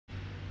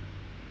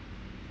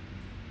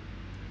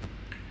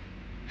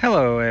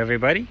Hello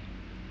everybody,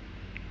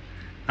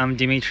 I'm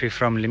Dimitri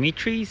from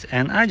LeMitri's,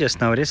 and I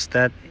just noticed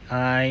that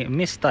I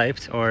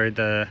mistyped, or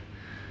the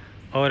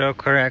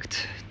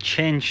autocorrect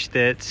changed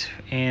it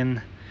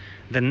in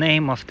the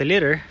name of the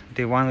litter,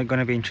 the one we're going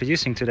to be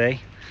introducing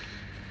today.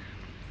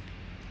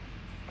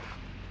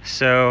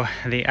 So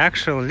the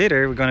actual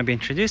litter we're going to be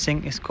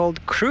introducing is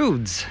called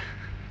Croods,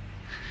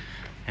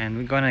 and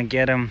we're going to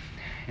get them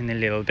in a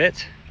little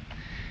bit.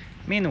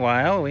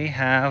 Meanwhile, we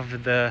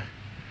have the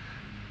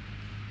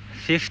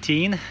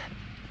 15,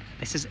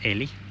 this is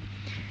Ellie.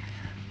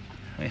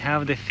 We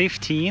have the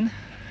 15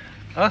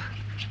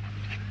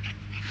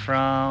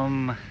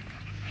 from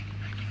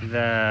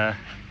the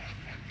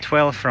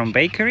 12 from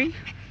bakery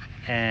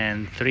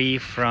and 3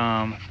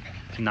 from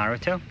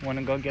Naruto.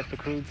 Wanna go get the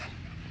Croods?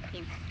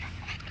 Yeah.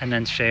 And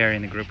then share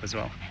in the group as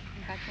well.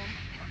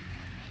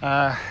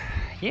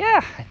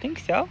 Yeah, I think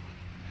so.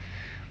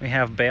 We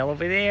have Belle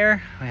over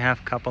there. We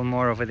have a couple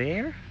more over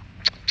there.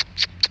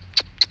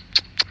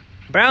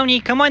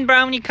 Brownie, come on,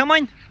 Brownie, come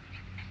on.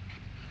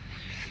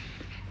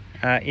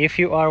 If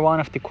you are one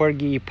of the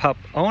Corgi pup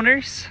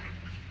owners,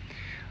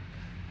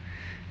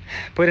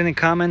 put in the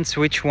comments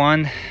which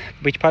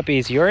puppy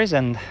is yours,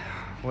 and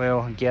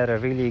we'll get a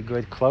really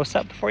good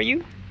close-up for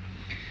you.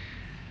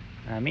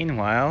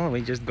 Meanwhile,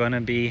 we're just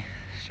gonna be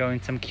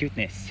showing some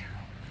cuteness.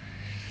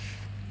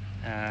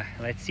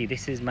 Let's see,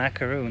 this is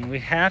macaroon.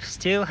 We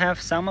still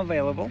have some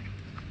available.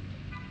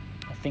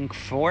 I think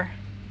 4.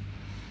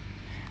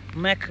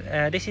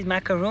 This is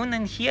macaroon,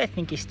 and he I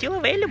think is still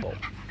available.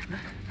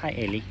 Hi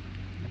Ellie.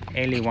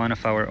 Ellie, one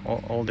of our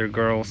older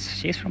girls.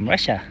 She's from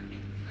Russia.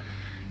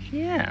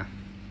 Yeah.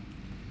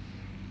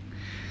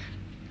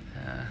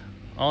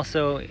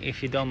 Also,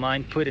 if you don't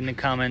mind, put in the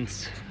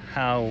comments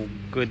how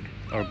good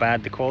or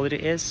bad the quality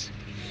is.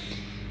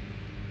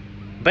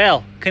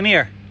 Belle, come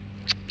here.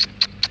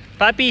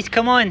 Puppies,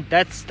 come on.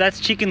 That's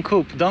chicken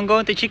coop. Don't go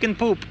into chicken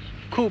poop.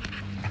 Coop.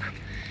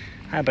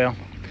 Hi Belle.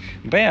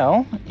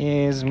 Belle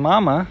is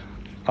mama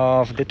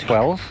of the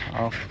 12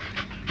 of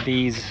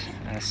these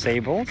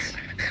sables.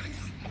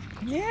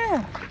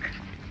 Yeah.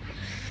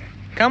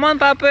 Come on,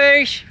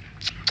 puppers.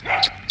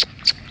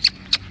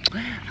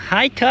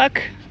 Hi,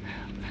 Tuck.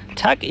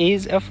 Tuck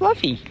is a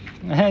fluffy.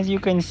 As you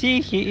can see,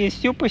 he is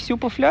super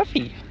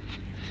fluffy.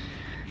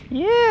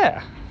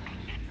 Yeah.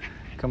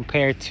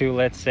 Compared to,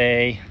 let's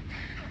see.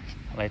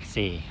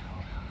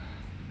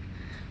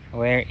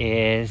 Where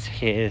is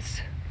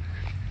his...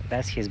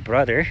 That's his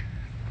brother.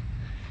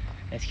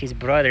 That's his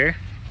brother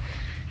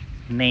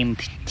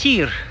named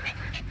Tyr.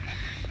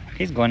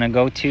 He's gonna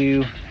go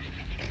to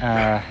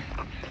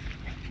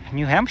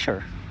New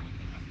Hampshire.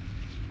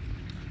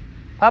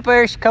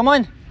 Puppers, come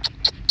on.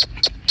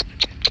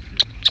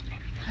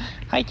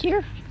 Hi,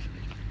 Tyr.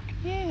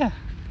 Yeah.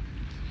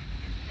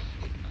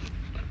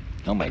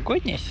 Oh my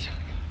goodness.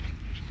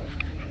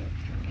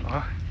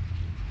 Oh,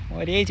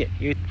 what is it?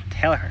 You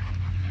tell her.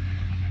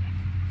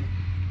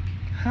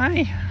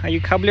 Hi, are you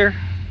cobbler?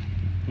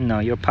 No,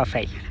 you're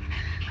Puffy.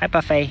 Hi,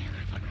 Puffy.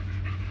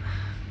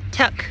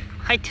 Tuck.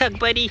 Hi, Tuck,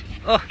 buddy.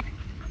 Oh.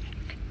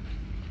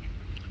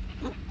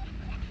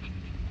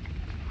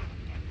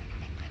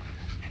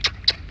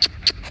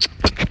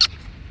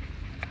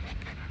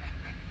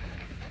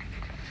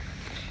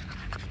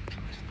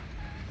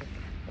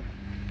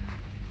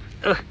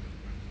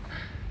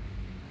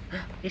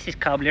 This is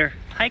Cobbler.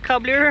 Hi,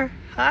 Cobbler.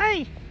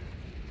 Hi.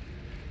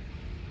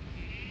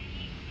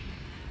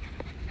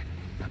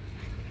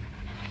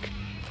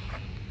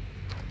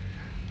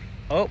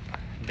 Oh,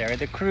 there are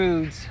the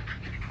Croods.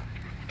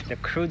 The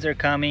Croods are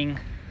coming.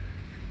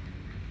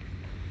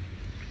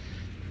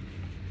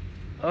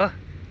 Oh.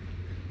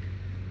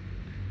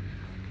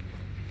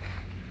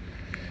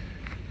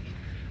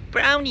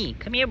 Brownie,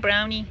 come here,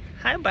 Brownie.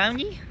 Hi,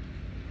 Brownie.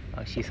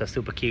 Oh, she's so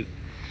super cute.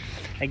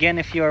 Again,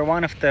 if you are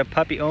one of the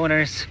puppy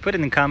owners, put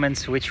in the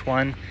comments which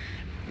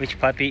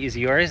puppy is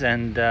yours,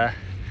 and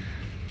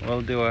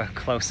we'll do a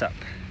close-up.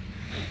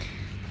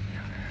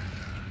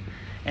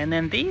 And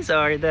then these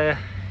are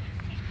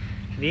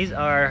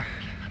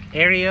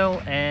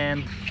Ariel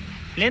and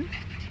Flynn.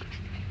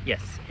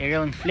 Yes,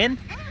 Ariel and Flynn.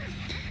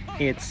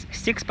 It's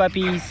 6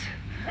 puppies,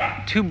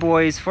 2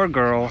 boys, 4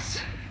 girls.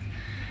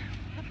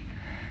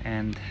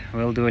 And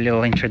we'll do a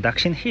little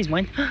introduction. Here's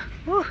mine.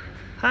 Oh,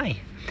 hi.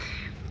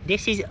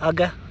 This is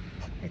Aga.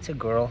 It's a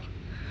girl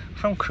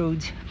from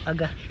Croods.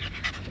 Aga.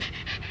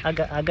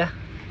 Aga.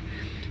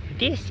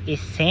 This is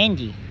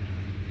Sandy.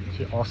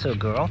 She's also a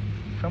girl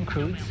from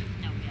Croods.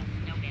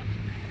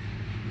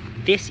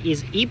 This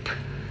is Eep.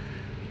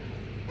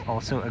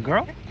 Also a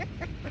girl.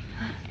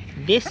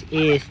 This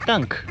is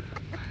Thunk.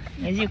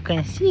 As you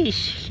can see,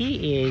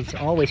 she is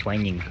always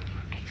whining.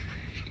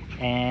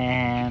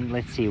 And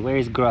let's see, where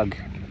is Grug?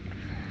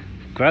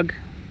 Grug?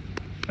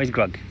 Where's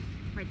Grug?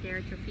 Right there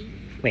at your feet.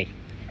 Wait.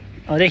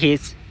 Oh, there he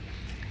is.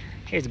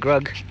 Here's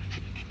Grug.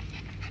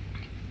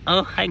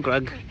 Oh, hi,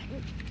 Grug.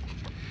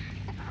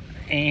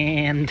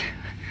 And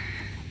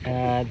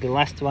the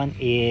last one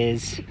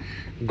is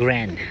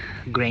Granny.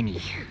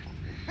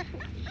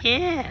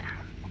 Yeah.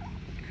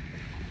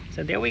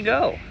 So there we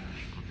go.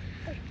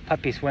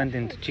 Puppies went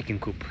into chicken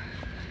coop.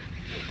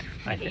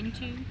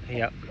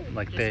 Yeah,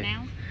 like just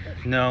now?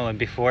 No,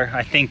 before.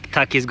 I think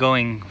Tuck is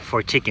going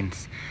for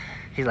chickens.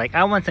 He's like,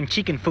 I want some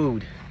chicken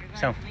food.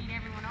 So,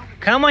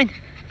 come on,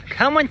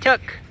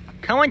 Tuck.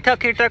 Come on,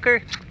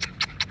 Tucker.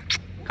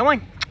 Come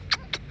on,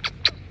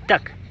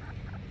 Tuck.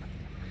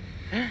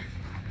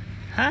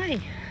 Hi,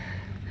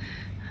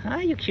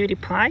 you cutie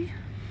pie.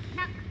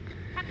 Tuck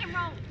and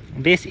roll.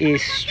 This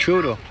is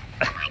Strudel.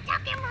 Come on,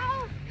 tuck and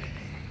roll.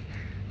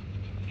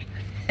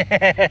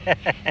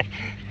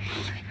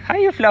 Hi,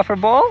 you fluffer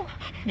ball.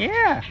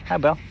 Yeah. Hi,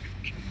 Belle.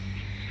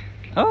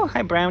 Oh,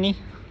 hi, Brownie.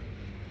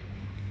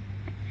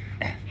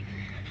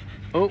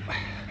 Oh,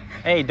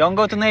 hey, don't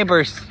go to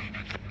neighbors.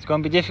 It's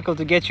gonna be difficult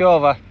to get you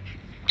over.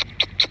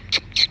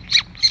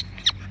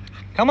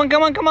 Come on.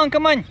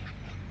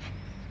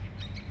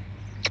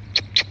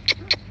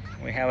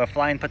 We have a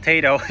flying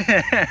potato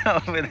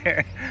over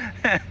there.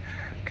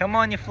 Come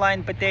on, you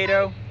flying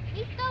potato.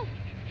 Let's go.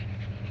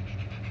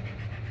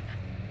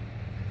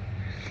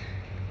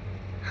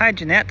 Hi,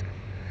 Jeanette.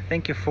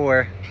 Thank you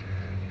for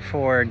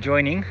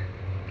joining.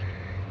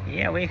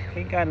 Yeah, we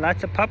got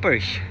lots of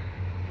puppers.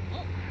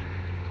 Oh,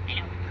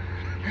 hello.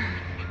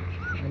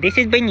 This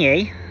is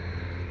Beignet.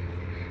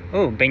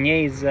 Oh,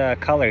 Beignet's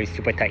collar is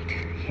super tight.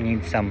 He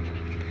needs some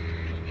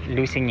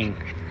loosening.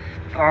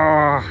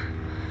 Oh.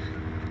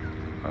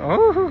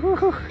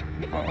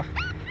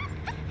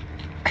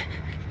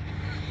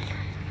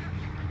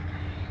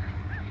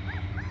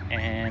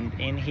 And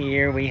in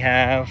here we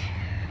have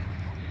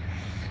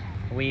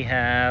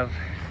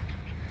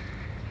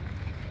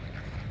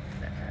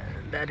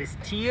that is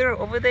Tyr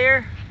over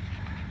there.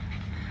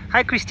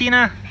 Hi,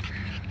 Christina.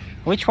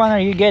 Which one are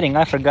you getting?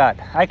 I forgot.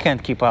 I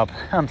can't keep up.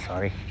 I'm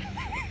sorry.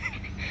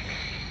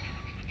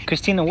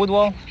 Christina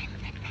Woodall.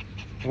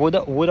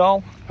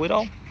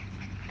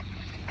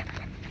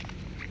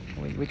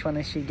 Which one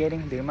is she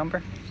getting? Do you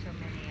remember? So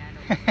many, I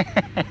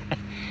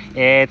don't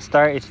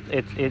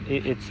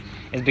know.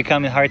 It's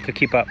becoming hard to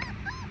keep up.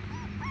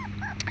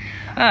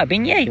 Ah,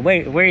 Beignet.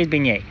 Where is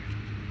Beignet?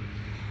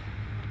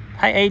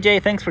 Hi,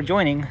 AJ. Thanks for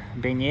joining.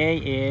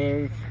 Beignet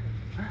is...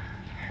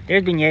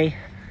 There's Beignet.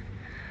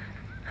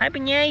 Hi,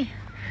 Beignet.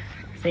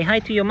 Say hi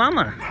to your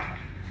mama.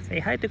 Say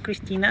hi to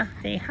Christina.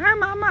 Say hi,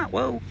 mama.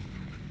 Whoa.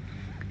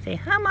 Say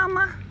hi,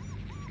 mama.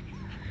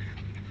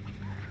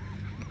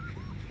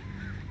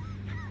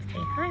 Say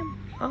hi.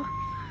 Oh.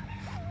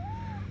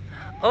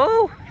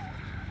 Oh.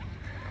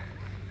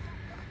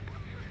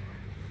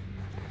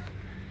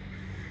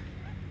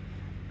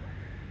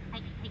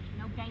 Hey,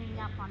 no ganging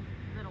up on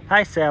little.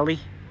 Hi, Sally.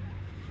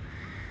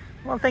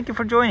 Well, thank you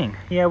for joining.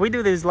 Yeah, we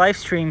do these live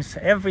streams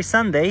every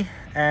Sunday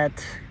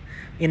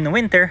in the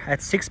winter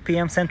at 6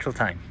 p.m. Central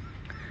Time.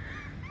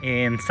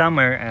 In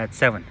summer at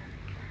 7.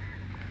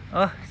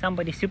 Oh,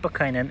 somebody's super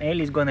kind, and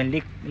Ellie's gonna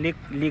lick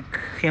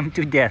him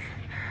to death.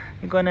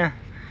 You're gonna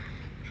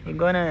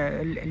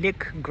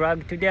lick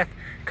Grog to death.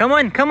 Come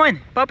on,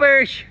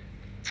 puppers!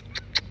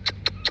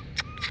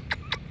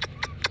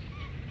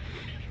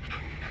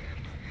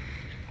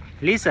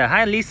 Lisa,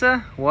 hi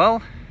Lisa.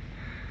 Well,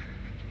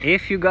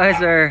 if you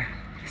guys are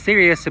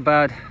serious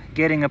about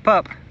getting a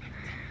pup,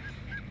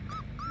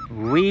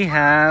 we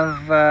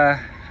have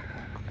a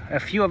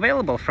few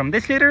available from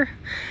this litter,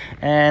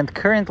 and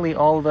currently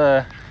all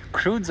the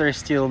Croods are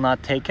still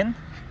not taken.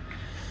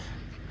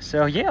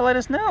 So yeah, let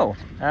us know.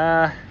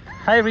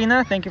 Hi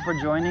Rena, thank you for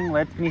joining.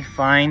 Let me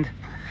find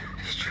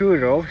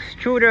Strudel.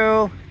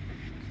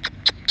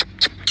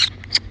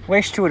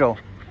 Where's Strudel?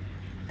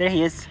 There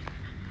he is.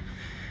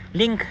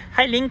 Link,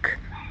 hi Link.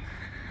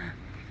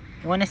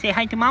 You wanna say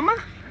hi to Mama?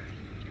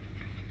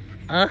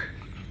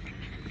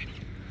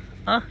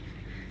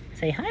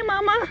 Say hi,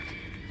 Mama.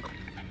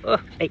 Oh,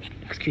 hey,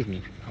 excuse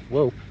me.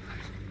 Whoa.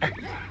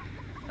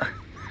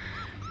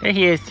 There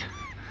he is.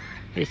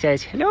 He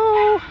says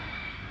hello.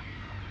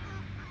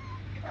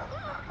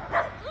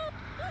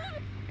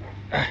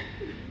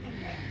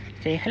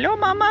 Say hello,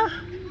 Mama.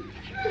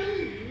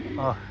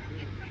 Oh,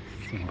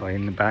 Simba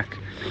in the back.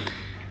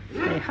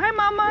 Say hi,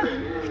 Mama.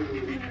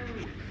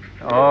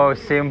 Oh,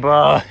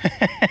 Simba.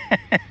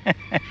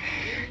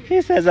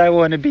 He says I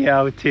want to be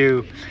out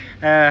too.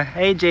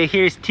 AJ,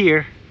 here's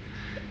Tyr.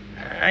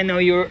 I know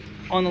you're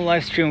on the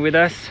live stream with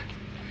us.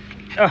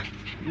 Oh,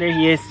 there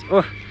he is.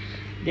 Oh,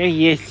 there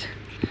he is.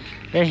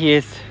 There he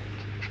is.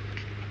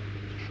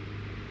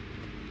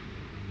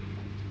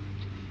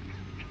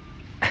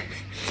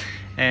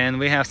 And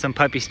we have some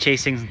puppies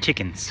chasing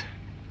chickens.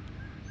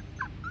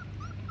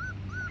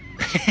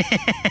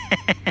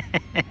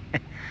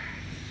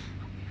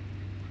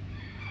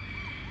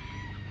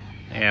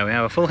 Yeah, we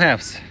have a full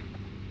house.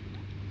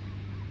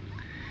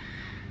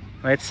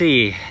 Let's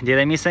see, did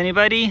I miss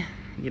anybody?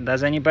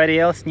 Does anybody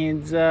else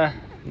need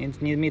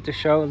me to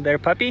show their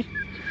puppy?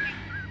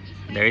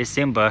 There is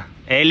Simba.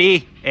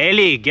 Ellie,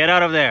 get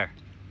out of there.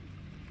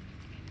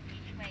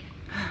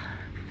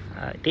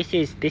 This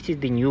is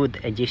the nude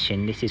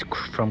edition. This is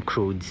from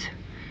Croods.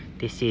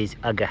 This is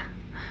Aga.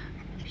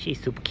 She's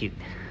super cute.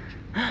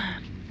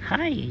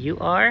 Hi, you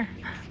are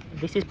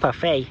This is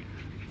Parfait.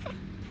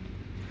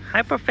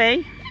 Hi,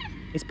 Parfait.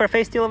 Is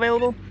Parfait still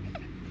available?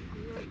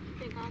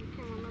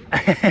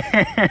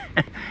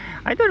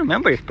 I don't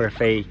remember if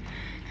Parfait.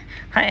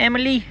 Hi,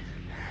 Emily.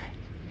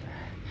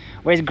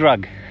 Where's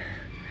Grug?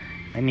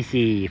 Let me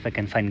see if I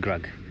can find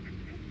Grug.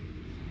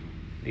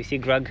 Do you see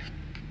Grug?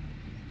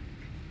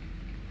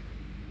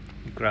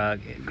 Grug.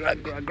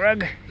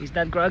 Is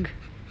that Grug?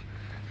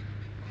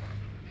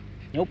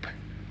 Nope.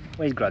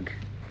 Where's Grug?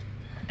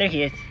 There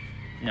he is.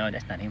 No,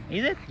 that's not him.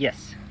 Is it?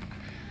 Yes.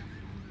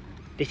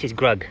 This is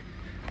Grug.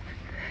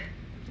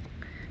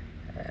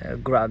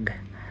 Grug.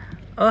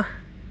 Oh,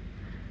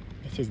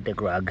 this is the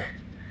Grug.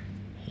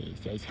 He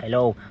says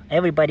hello.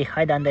 Everybody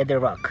hide under the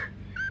rock.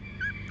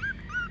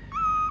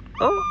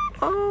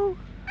 Oh.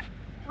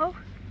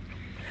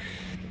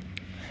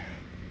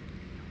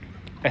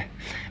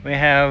 We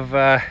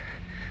have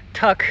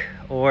Tuck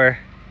or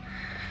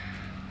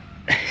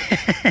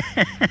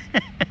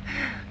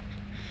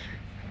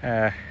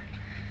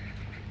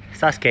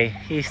Sasuke.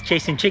 He's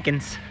chasing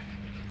chickens.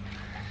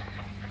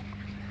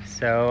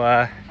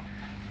 So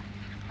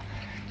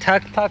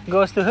Tuck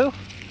goes to who?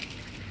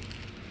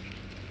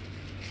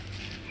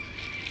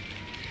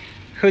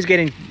 Who's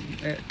getting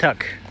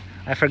Tuck?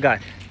 I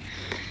forgot.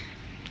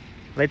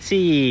 Let's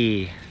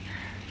see.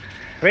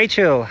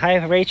 Rachel. Hi,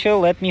 Rachel.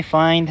 Let me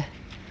find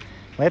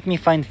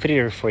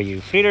Fritter for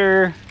you.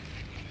 Fritter.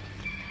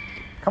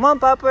 Come on,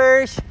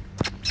 puppers.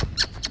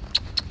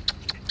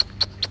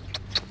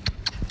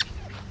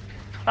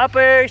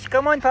 Puppers.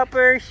 Come on,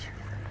 puppers.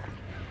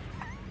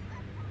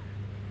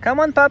 Come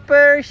on,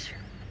 puppers.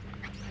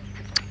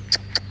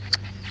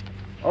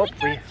 Oh,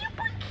 we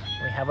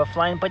have a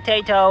flying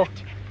potato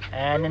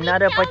and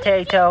another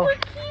potato.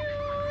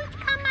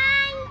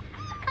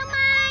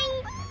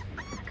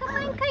 Come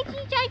on, cause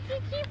he's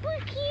super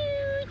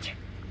cute.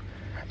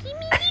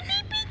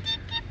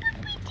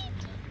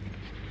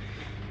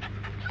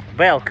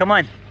 Well, come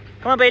on,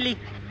 Bailey.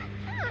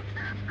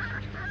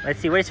 Let's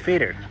see, where's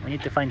Fritter? We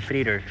need to find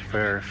Fritter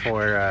for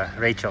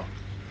Rachel.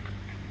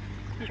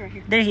 He's right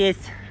here. There he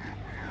is.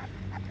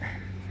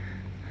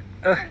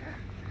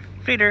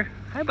 Fritter.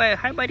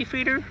 Hi, buddy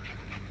Fritter.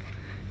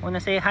 Wanna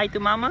say hi to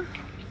Mama?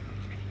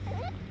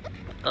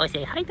 Oh,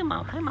 say hi to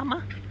Mama. Hi,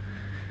 Mama.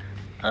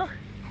 Oh,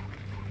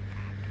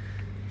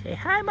 say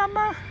hi,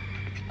 Mama.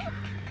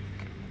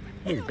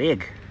 He's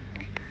big.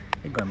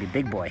 He's gonna be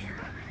big boy.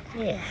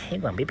 Yeah,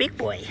 he's gonna be big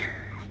boy.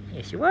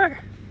 Yes, you are.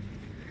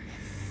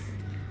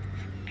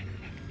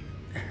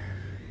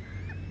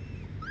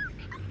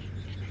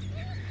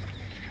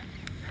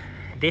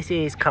 This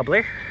is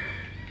Cobbler.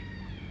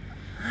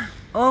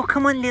 Oh,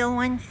 come on, little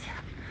ones.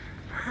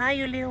 Hi,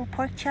 you little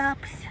pork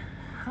chops.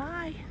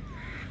 Hi.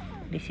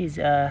 This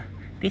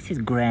is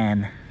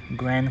Gran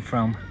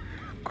from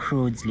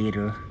Croods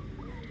litter.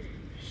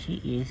 She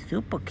is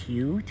super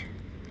cute.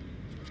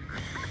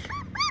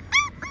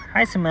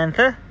 Hi,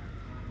 Samantha.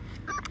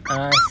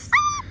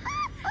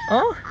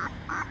 Oh.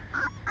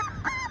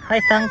 Hi,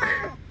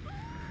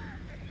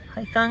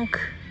 Thunk.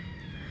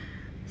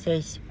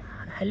 Says,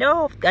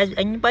 hello, does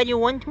anybody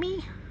want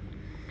me?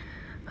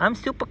 I'm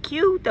super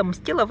cute, I'm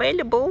still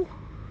available.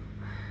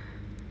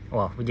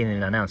 Well, we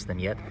didn't announce them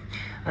yet.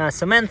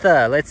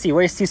 Samantha, let's see,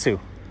 where's Sisu?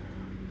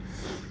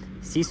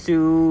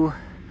 Sisu,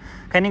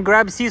 can you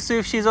grab Sisu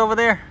if she's over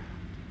there?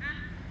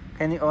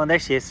 Can you, oh, there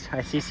she is,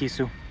 I see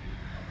Sisu.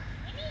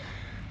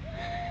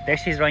 There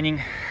she's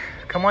running.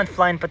 Come on,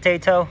 flying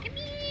potato.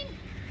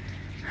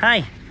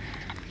 Hi.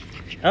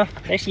 Oh,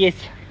 there she is.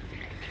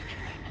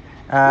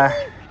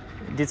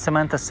 Did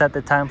Samantha set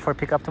the time for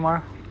pickup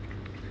tomorrow?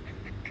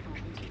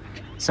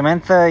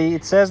 Samantha,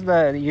 it says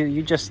that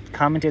you just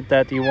commented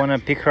that you want to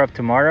pick her up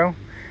tomorrow.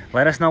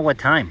 Let us know what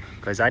time,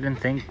 because I didn't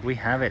think we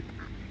have it.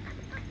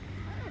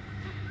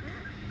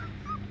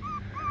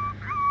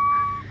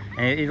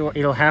 And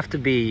it'll have to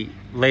be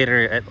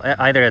later,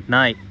 either at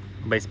night,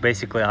 but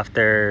basically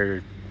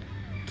after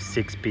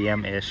 6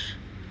 p.m. ish.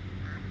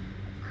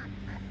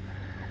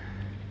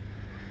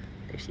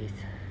 There she is.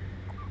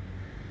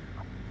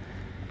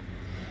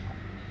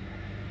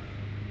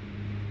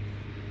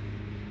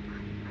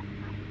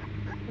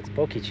 What's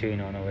Pokey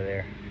chewing on over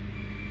there?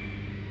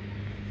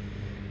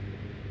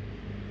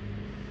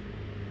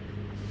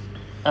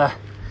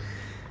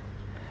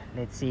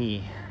 Let's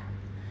see.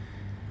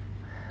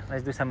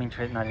 Let's do some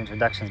not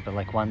introductions, but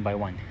like one by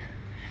one.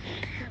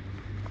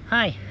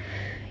 Hi,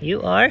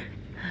 you are?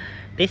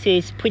 This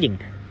is Pudding.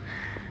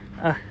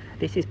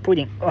 This is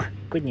Pudding. Oh,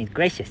 goodness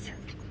gracious.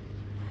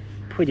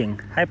 Pudding.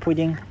 Hi,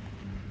 Pudding.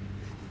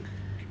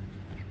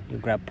 You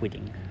grab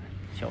Pudding.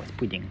 Show us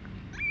Pudding.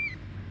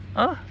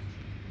 Oh,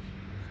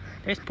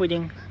 there's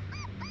Pudding.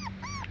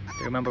 Do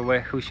you remember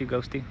who she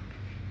goes to?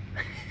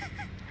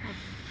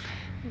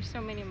 There's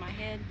so many in my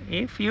head.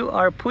 If you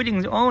are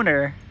Pudding's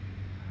owner,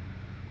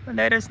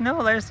 let us know.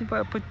 Let us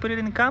put it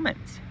in the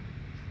comments.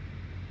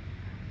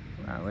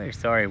 Well, we're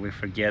sorry, we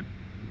forget.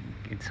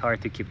 It's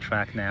hard to keep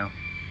track now.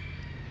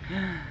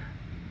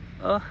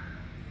 Oh,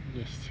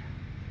 yes.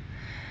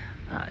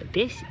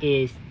 This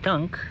is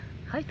Thunk.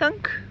 Hi,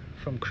 Thunk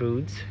from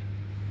Croods.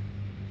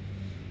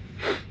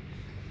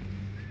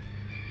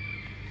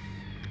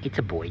 It's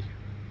a boy.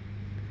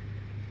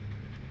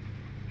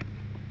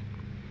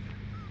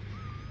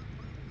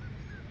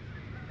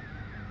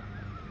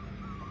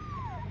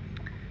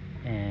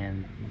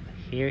 And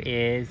here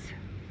is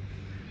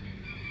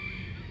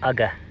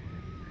Aga.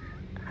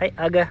 Hi,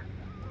 Aga.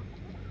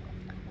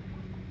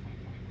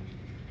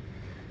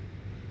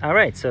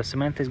 Alright, so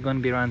Samantha is going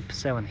to be around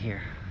 7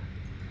 here.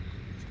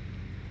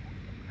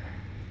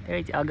 There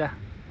is Aga.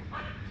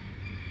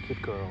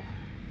 Good girl.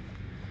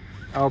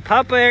 Oh,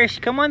 Poppers!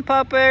 Come on,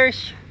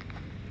 Poppers!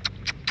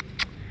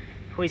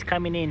 Who is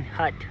coming in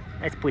hot?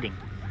 That's Pudding.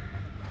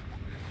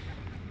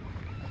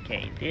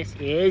 Okay, this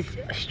is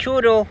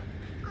Strudel.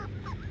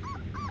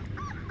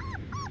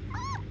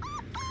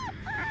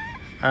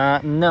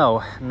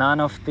 No, none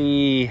of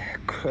the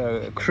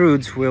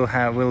Croods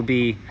will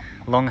be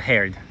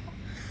long-haired.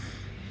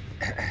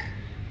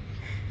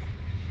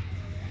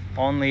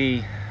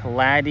 Only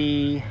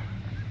Laddie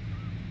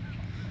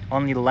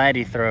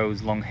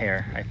throws long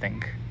hair, I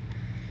think.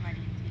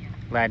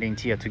 Laddie and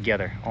Tia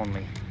together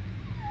only.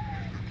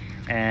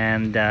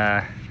 And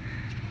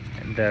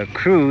the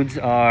Croods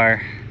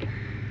are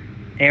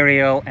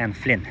Ariel and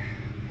Flynn,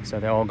 so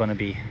they're all gonna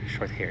be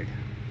short-haired.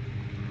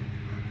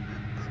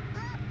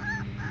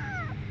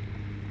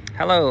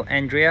 Hello,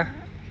 Andrea.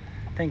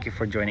 Thank you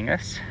for joining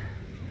us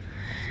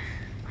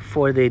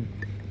for the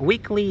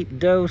weekly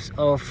dose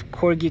of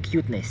Corgi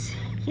cuteness.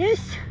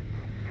 Yes?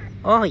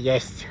 Oh,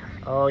 yes.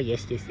 Oh,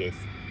 yes, yes, yes.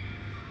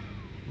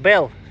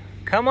 Belle,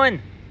 come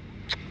on.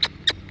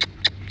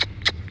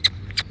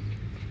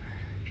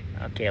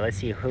 Okay, let's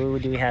see. Who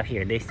do we have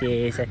here? This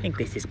is, I think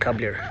this is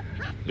Cobbler.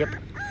 Yep.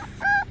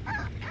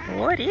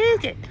 What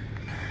is it?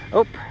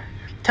 Oh,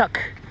 Tuck.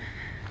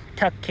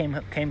 Tuck came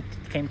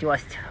to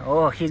us.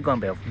 Oh, he's gonna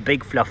be a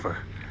big fluffer.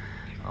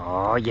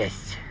 Oh,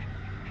 yes.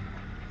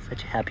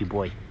 Such a happy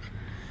boy.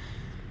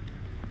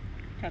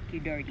 Tuck, you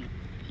dirty.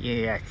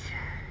 Yes.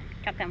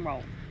 Tuck and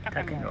roll.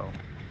 Tuck and roll.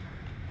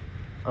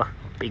 Oh,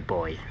 big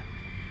boy.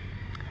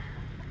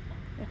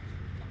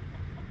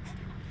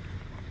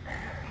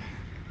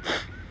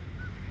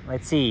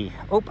 Let's see.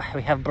 Oh,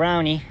 we have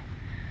Brownie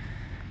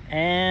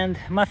and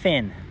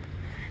Muffin.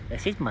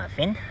 This is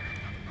Muffin.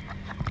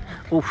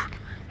 Oof,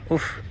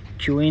 oof.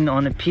 Chewing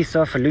on a piece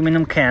of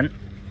aluminum can.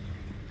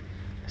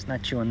 Let's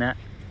not chew on that.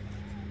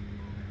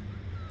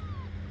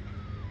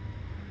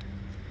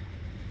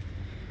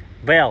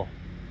 Belle,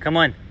 come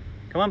on.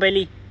 Come on,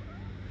 Bailey.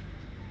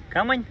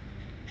 Come on.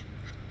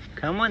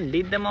 Come on,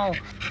 lead them all.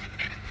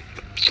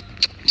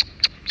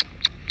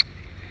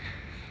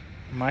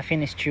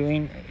 Muffin is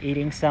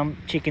eating some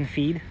chicken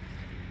feed.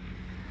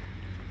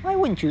 Why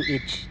wouldn't you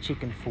eat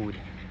chicken food?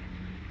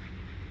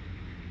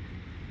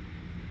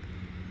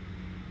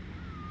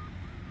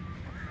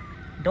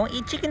 Don't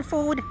eat chicken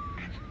food.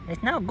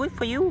 It's not good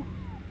for you.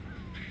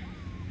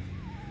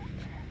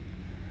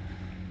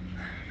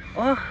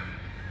 Oh.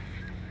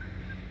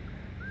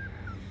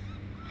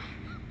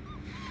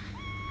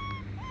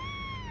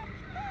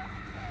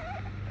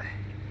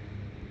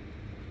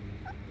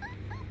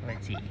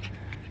 Let's see.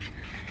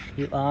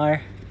 You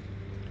are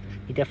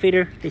the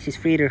feeder. This is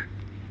feeder.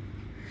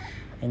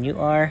 And you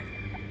are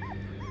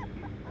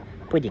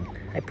Pudding.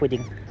 Hi,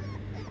 Pudding.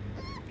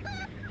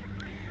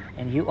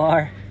 And you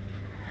are,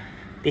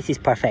 this is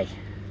Parfait.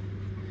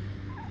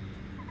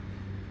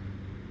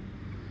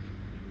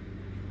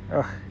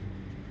 Oh.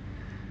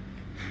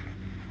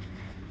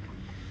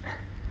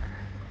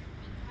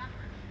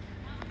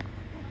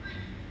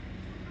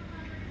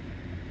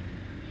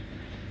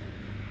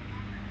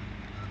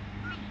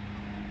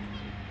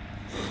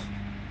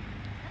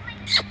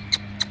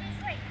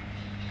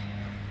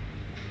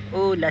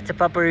 Oh, lots of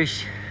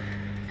puppers.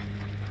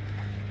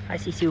 Hi,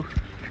 Sisu.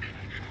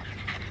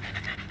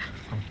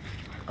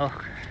 Oh,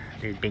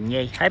 there's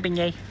Beignet. Hi,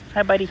 Beignet.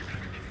 Hi, buddy.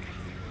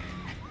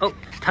 Oh,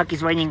 Tuck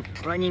is running.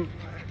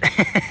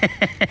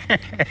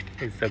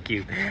 It's so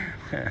cute.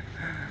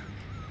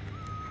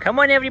 Come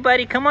on,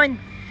 everybody. Come on.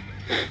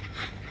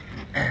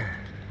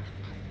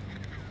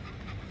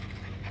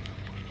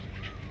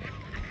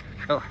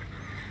 Oh,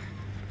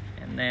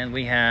 and then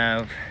we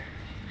have,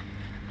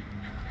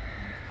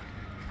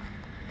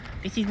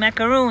 this is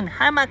Macaroon.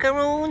 Hi,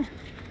 Macaroon.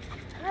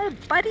 Hi,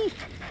 buddy.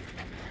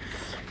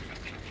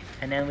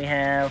 And then we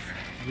have,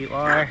 you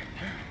are,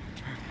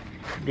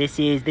 this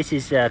is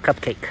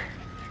Cupcake.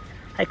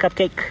 Hi,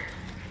 Cupcake.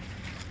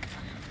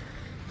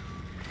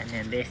 And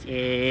then this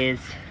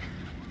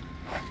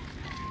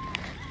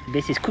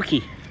is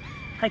Cookie.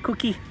 Hi,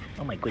 Cookie.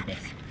 Oh my goodness.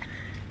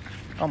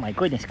 Oh my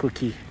goodness,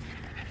 Cookie.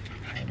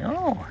 I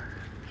know.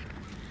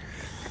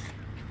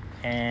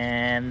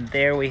 And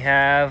there we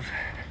have,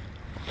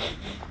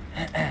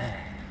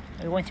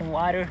 we want some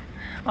water.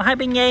 Oh, hi,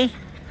 Beignet.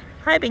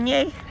 Hi,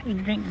 Beignet. You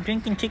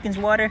drinking chicken's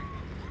water.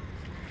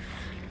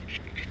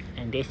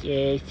 And this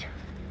is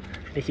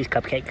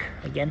Cupcake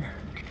again.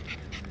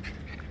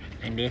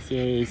 And this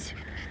is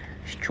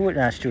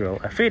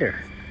Strudel, a fritter.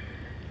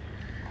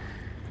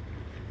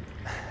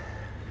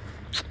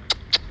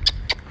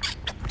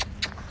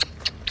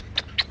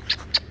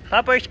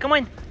 Poppers, come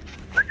on.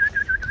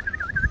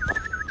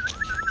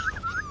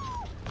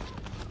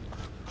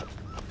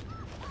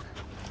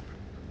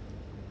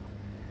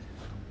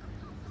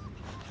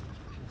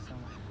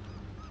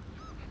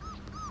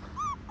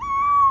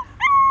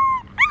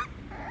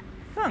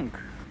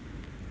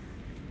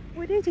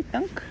 What is it,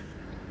 Dunk?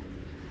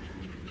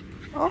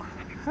 Oh,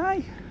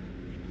 hi.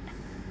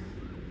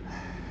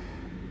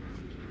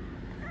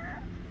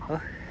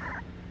 Oh.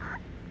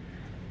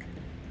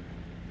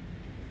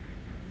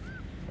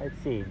 Let's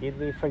see, did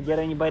we forget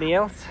anybody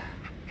else?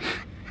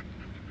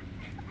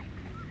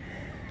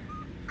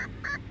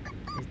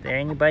 Is there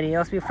anybody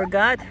else we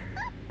forgot?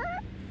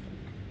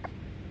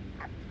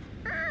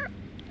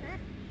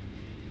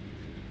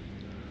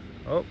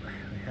 Oh,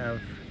 we have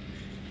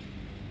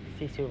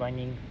Sisu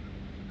running.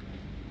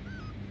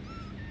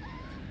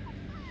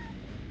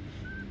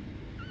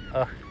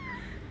 Oh,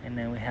 and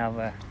then we have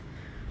a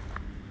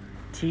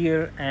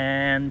Tear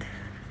and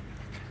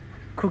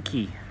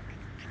Cookie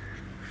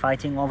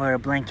fighting over a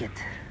blanket.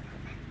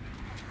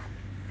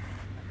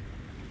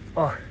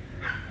 Oh.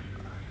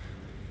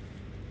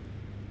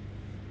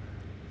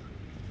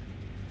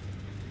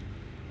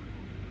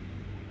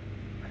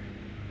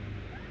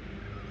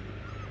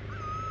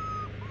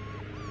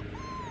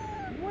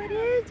 What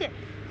is it?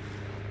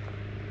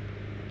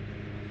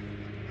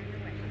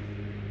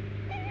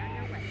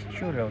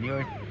 Churro,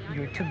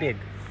 you're too big.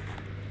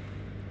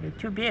 You're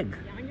too big.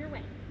 On your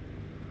way.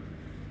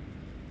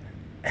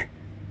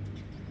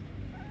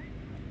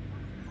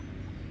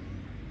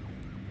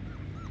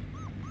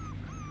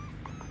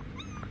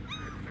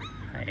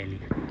 Hi,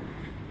 Ellie.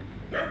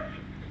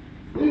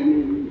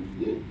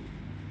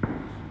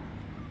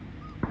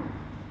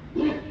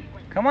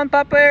 Come on,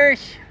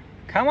 puppers!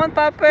 Come on,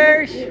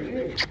 puppers!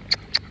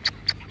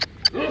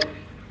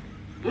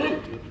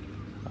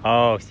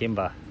 Oh,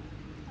 Simba.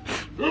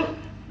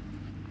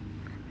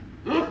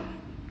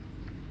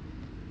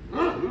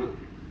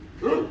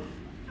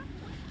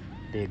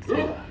 Big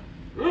Simba.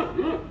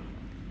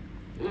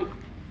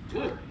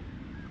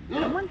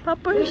 Come on,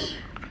 puppers.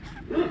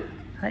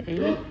 Hi,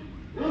 Ellie.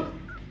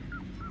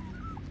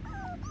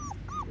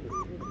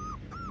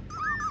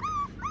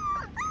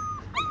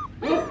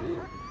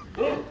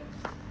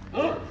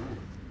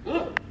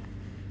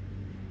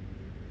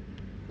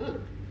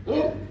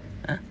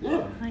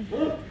 Hi.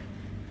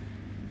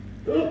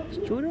 It's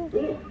Churro?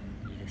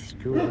 Yes,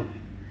 Churro.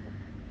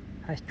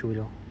 Hi,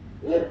 Churro.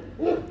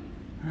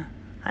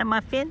 Hi,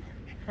 Muffin.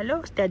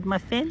 Hello, Dad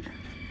Muffin.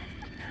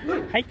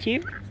 Hi,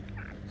 Cheer.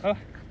 Oh.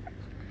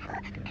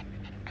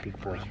 Big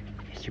boy.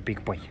 Yes, you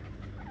big boy.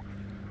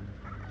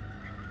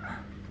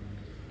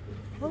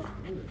 Oh.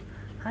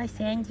 Hi,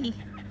 Sandy.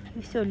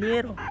 You're so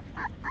little.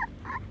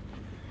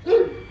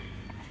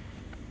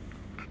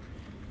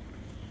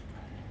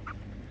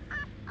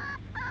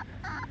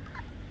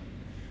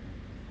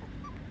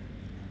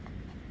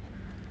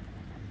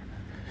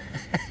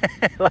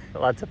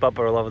 Lots of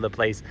pupper all over the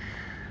place.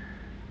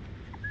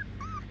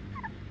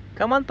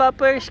 Come on,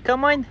 puppers,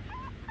 come on.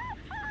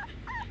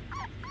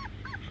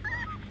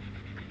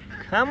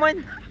 Come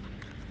on.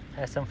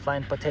 Have some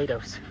flying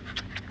potatoes.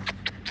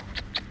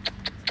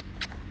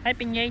 Hi,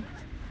 Pinyay.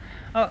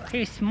 Oh,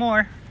 here's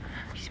S'more.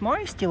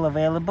 S'more is still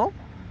available.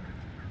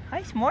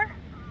 Hi, S'more.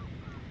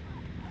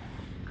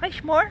 Hi,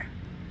 S'more.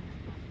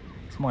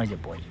 S'more is a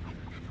boy.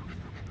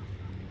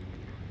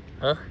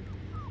 Huh?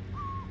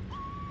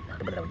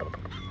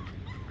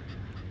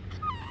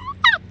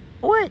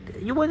 What?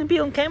 You want to be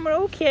on camera?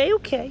 Okay,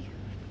 okay.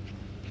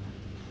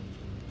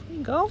 There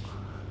you go.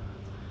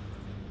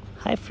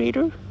 Hi,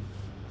 Frieder.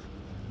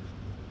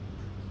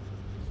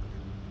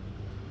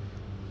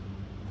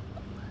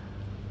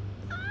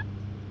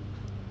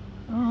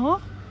 Uh-huh.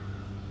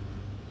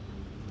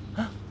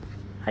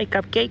 Hi,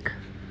 Cupcake.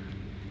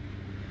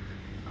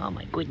 Oh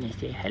my goodness.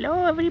 Say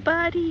hello,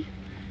 everybody.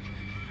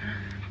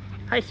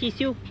 Hi,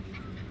 Sisu.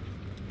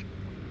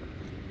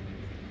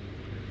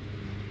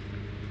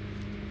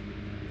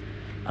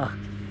 Oh.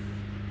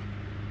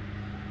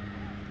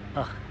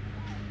 Oh.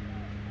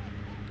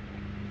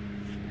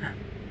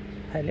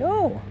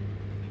 Hello.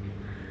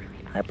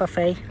 Hi,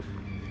 Buffet.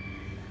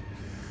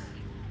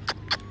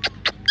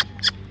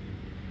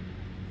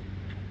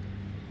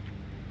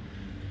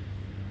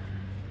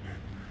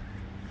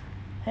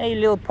 Hey,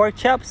 little pork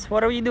chops,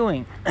 what are you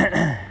doing?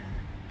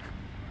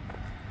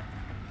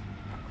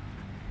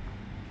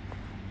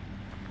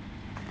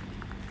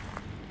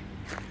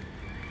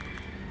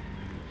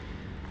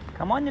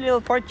 Come on, you little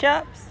pork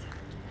chops.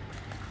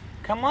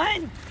 Come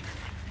on.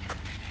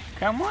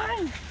 Come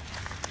on.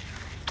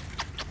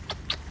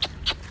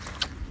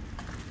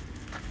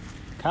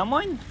 Come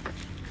on.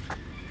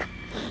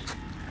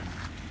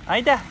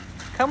 Ida,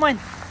 come on.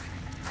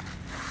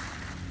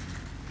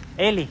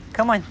 Ellie,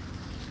 come on.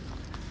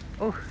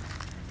 Oh.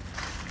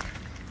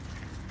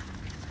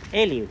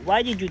 Ellie,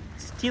 why did you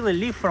steal a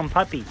leaf from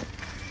Puppy?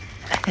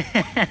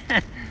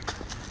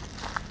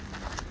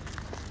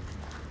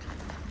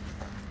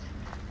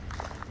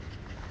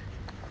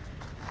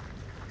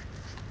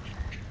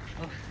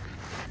 Oh.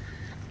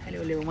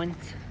 Hello, little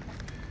ones.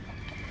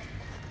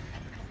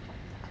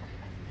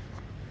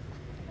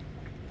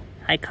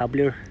 Hi,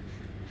 Cobbler.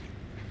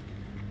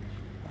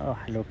 Oh,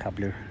 hello,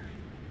 Cobbler.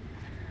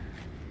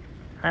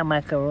 Hi,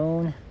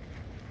 Macaroon.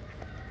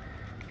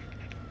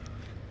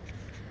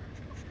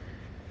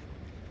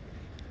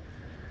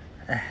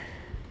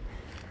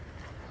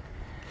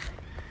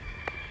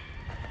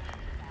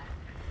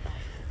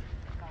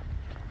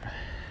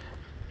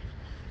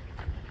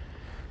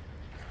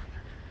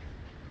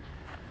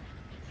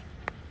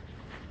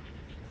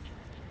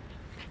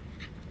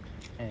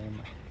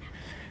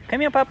 Come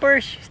here,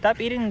 puppers.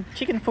 Stop eating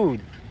chicken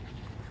food.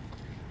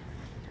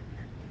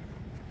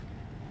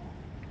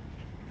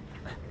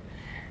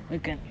 We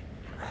can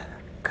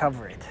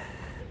cover it.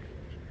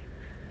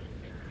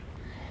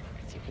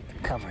 Let's see if we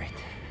can cover it.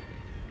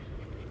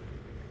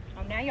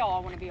 Oh, now y'all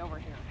all want to be over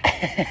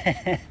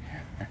here.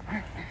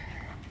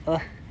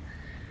 Oh.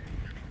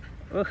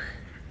 Oh.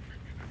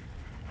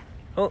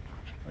 Oh,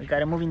 we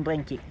got a moving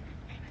blanket.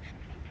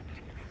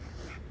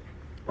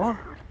 Oh.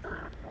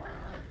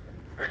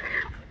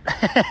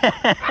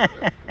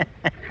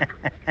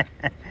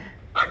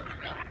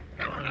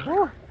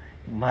 Oh.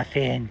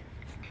 Muffin.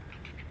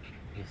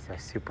 You're so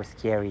super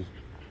scary.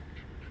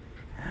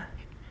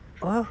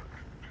 Oh,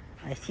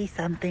 I see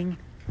something.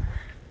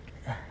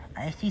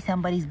 I see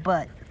somebody's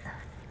butt.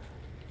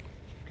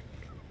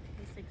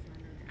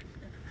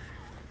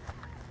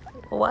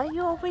 Why are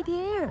you over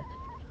there?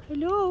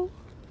 Hello?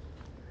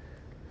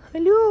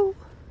 Hello?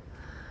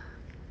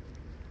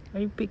 Are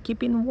you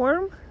keeping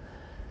warm?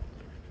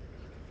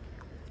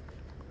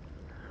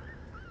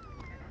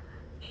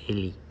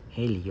 Haley,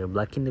 you're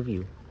blocking the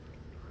view.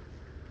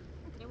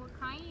 They were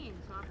crying,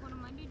 so I put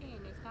them under there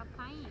and they stopped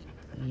crying.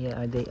 Yeah,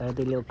 are they a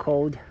little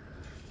cold?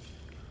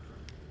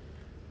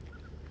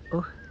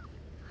 Oh.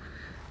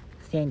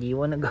 Sandy, you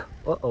wanna go?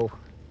 Uh-oh.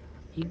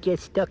 You get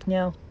stuck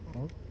now.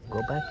 Oh,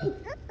 go back in.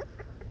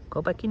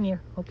 Go back in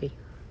there. Okay.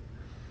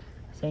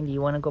 Sandy,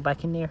 you wanna go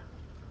back in there?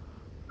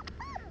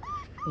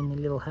 In the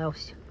little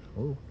house.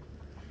 Oh.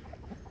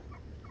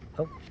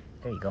 Oh,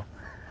 there you go.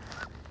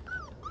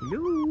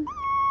 Hello.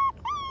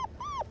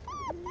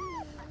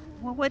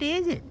 Well, what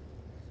is it?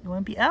 You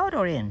wanna be out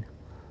or in?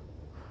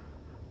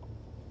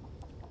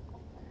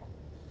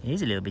 It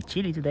is a little bit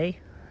chilly today.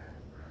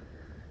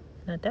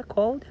 Not that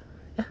cold.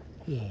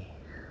 Yeah.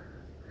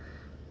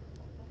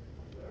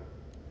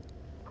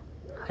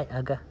 Hi,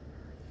 Aga.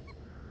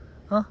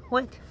 Huh?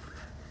 What?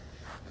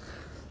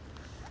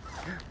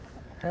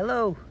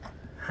 Hello.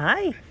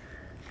 Hi.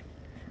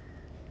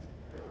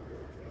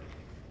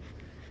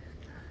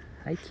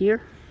 Hi,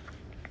 Kier.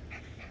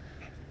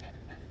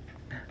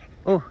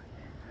 Oh.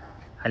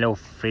 Hello,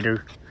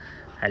 Fritter.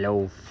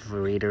 Hello,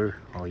 Fritter.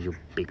 Oh, you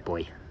big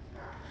boy.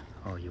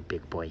 Oh, you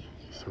big boy.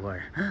 Yes, you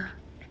are.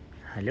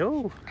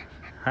 Hello.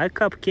 Hi,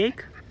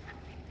 Cupcake.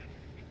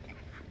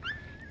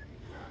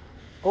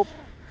 Oh.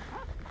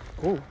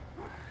 Oh.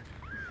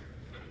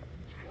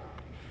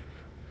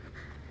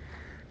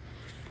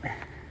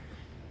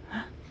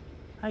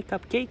 Hi,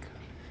 Cupcake.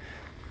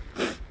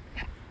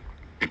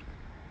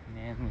 And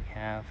then we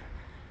have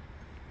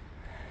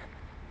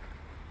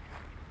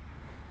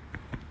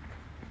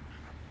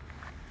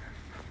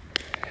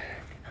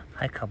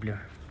hi,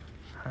 Cobbler.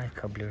 Hi,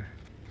 Cobbler.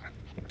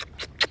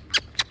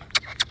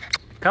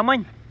 Come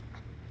on.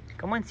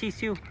 Come on,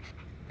 Sisu.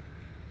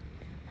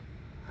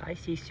 Hi,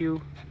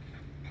 Sisu.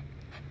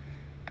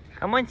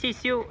 Come on,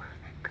 Sisu.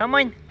 Come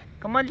on.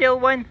 Come on, little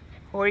one.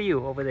 Who are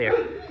you over there?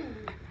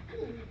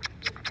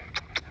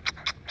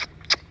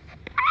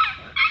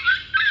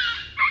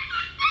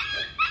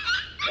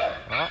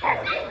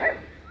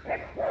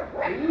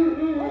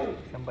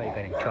 Somebody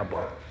got in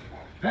trouble.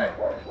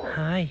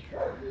 Hi.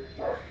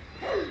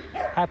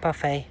 Hi,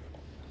 Parfait.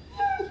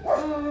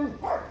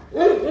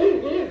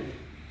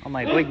 Oh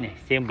my goodness,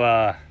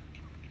 Simba.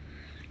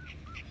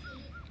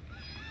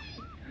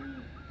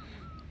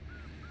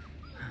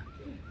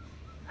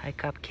 Hi,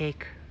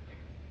 Cupcake.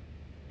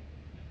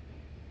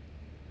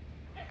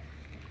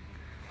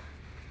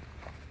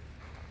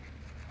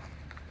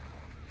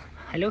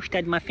 Hello,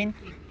 Stud Muffin.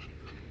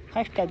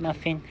 Hi, Stud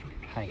Muffin.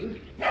 Hi.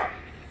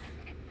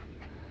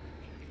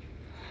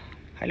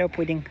 Hello,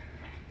 Pudding.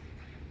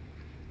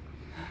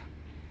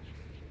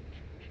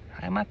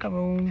 Hi,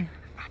 Macaroon.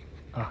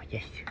 Oh,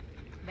 yes.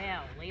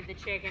 Belle, leave the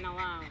chicken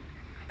alone.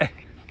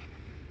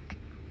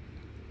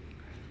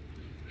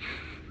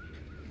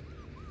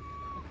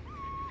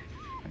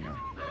 No.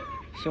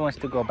 She wants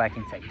to go back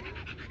inside.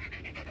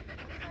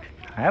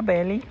 Hi,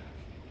 Bailey.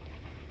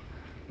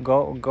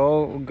 Go,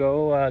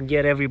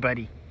 get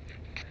everybody.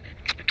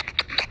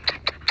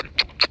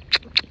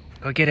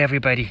 Go get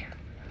everybody.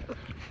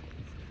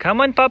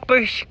 Come on,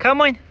 puppers.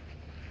 Come on.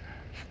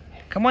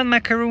 Come on,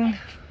 Macaroon.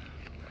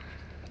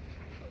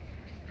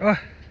 Oh.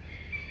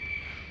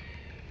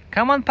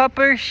 Come on,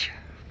 puppers.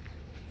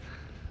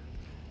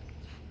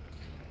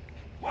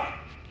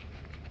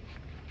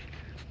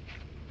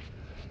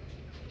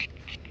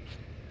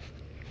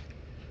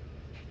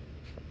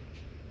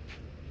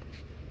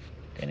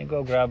 Gonna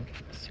go grab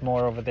some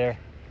more over there.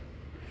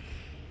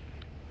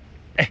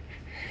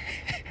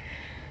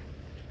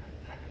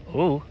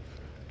 Ooh.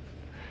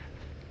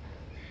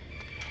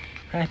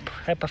 Hi,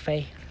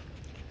 Buffet.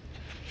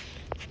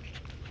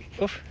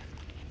 Oof.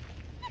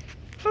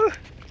 Ooh.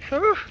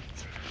 Ooh.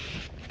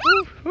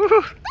 Ooh.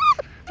 Ooh.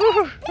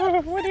 Ooh.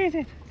 Ooh. What is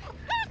it?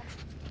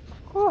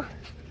 Ooh.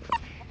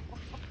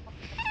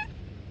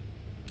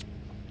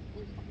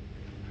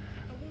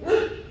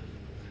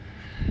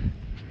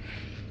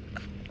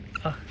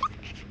 Oh.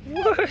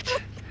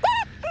 What?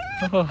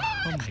 Oh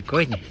my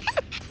goodness.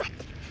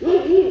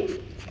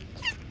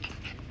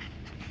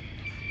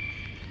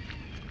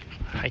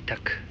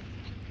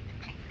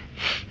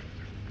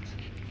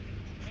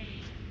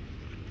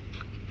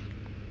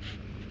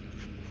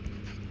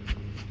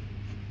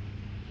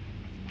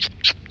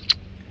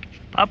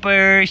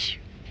 Puppers,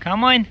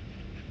 come on.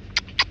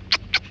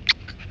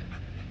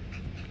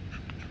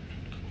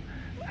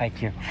 Hi,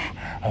 dear.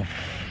 Oh.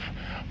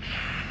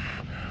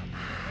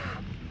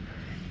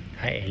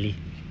 Hi, Ellie.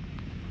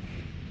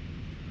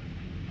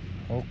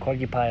 Oh,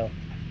 Corgi pile.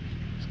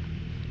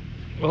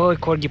 Oh,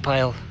 Corgi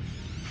pile.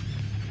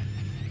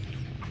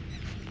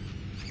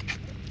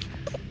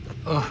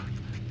 Oh,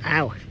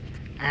 ow.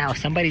 Ow,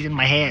 somebody's in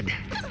my head.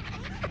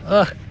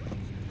 Oh.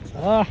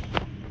 Oh.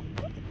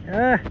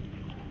 Ah.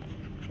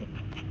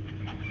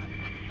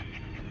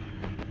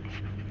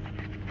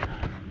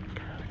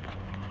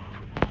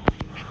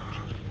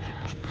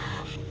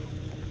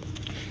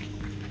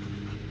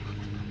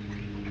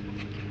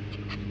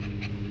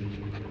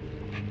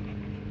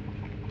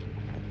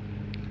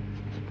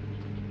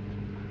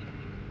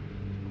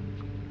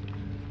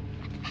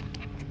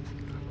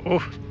 Oh.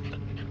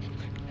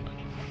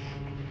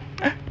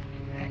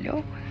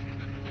 Hello.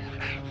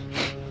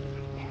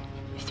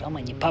 So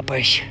many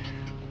puppers.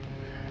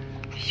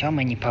 So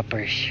many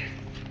puppers.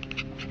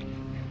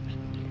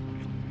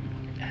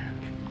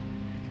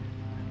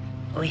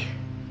 Oi.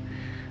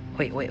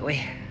 Wait, wait,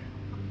 wait.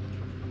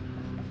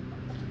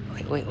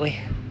 Wait, wait, wait.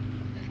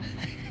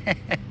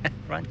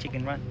 Run,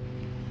 chicken, run.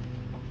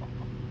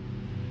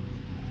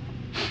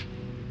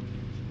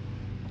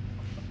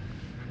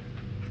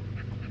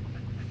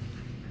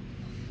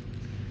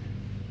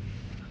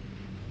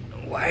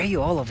 Why are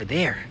you all over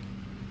there?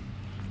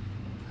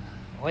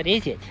 What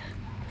is it?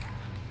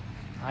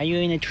 Are you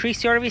in a tree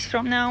service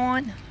from now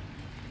on?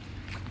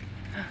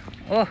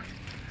 Oh.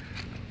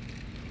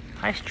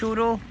 Hi,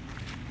 Strudel.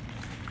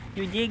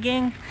 You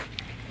digging?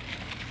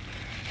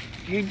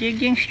 You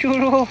digging,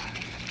 Strudel?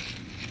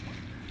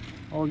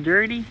 All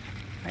dirty?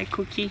 Hi,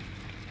 Cookie.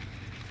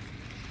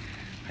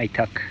 Hi,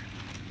 Tuck.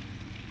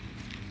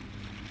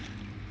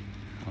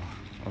 Oh,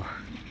 oh.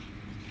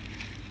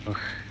 Oh.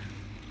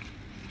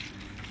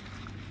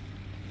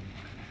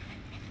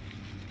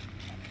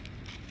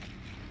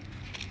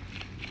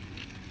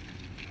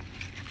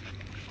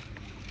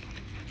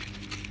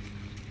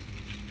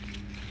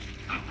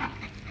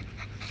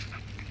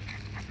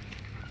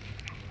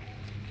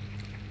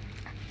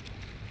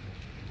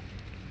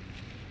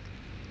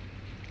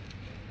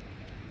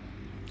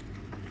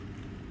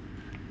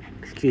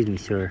 Excuse me,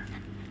 sir.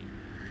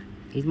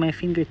 Does my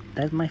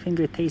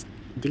finger taste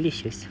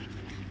delicious?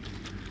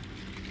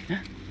 Huh?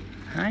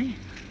 Hi.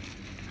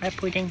 Hi,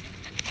 pudding.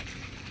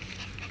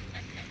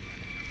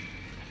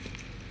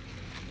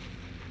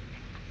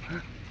 Huh?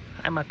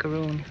 Hi,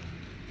 macaroon.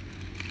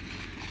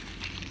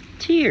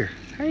 Tear.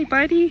 Hi,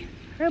 buddy.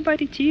 Hi,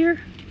 buddy, Tear.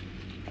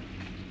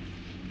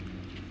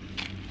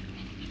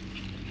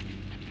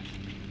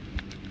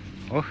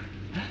 Oh.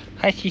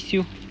 Hi,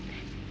 Sisu.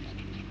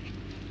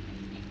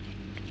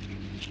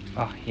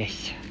 Oh,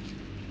 yes.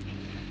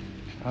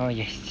 Oh,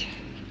 yes.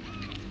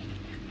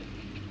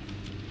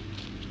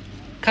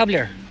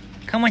 Cobbler,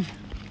 come on.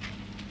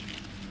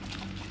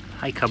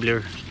 Hi,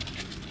 Cobbler.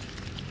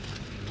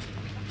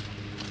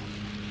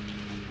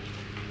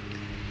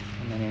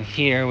 And then in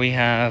here we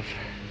have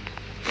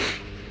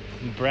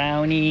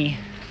Brownie.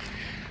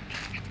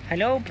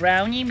 Hello,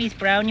 Brownie. Miss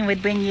Brownie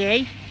with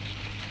beignet.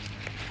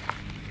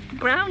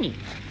 Brownie.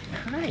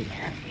 Hi.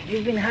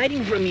 You've been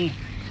hiding from me.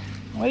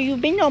 Where you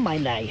been all my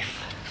life?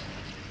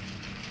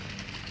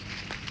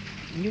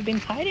 You've been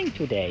hiding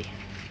today.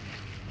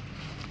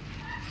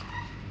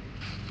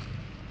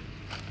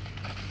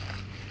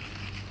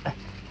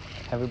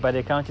 Everybody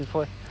accounted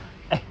for?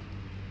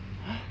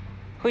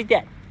 Who's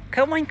that?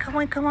 Come on, come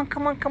on, come on,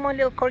 come on, come on,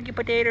 little corgi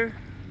potato.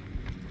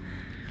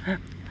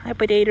 Hi,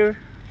 potato.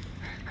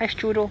 Hi,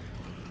 Strudel.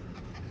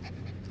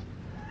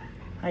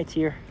 Hi,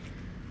 Tear.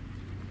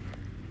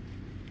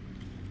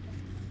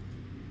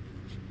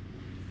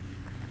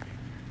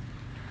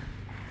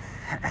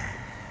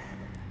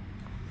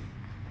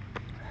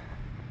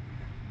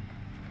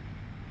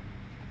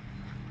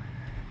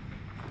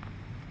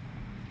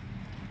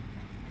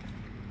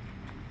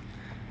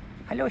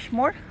 Hello,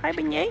 S'more. Hi,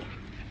 beignet.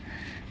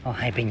 Oh,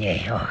 hi,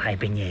 beignet. Oh, hi,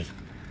 beignet.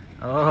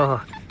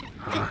 Oh.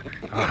 Oh,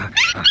 oh,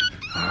 oh,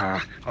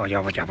 oh. Oh,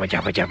 jabba, jabba,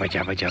 jabba, jabba,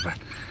 jabba, jabba.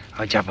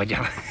 Oh, jabba,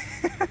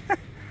 jabba.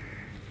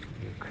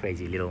 You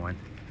crazy little one.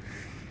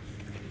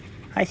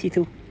 Hi,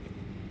 C2.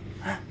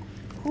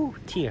 Oh,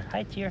 Tear.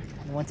 Hi, Tear.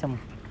 You want some?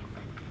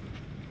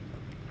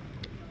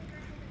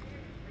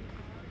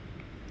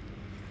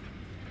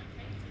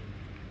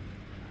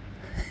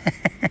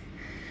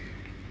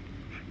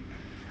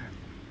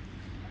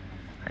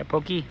 Hi,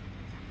 Pokey.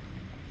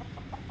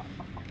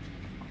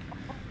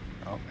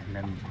 Oh, and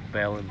then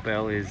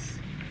Belle is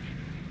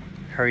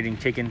herding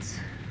chickens.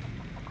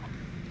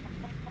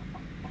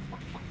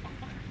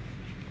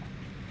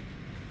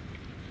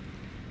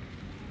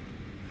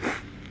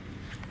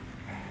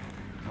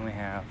 And we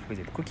have, who is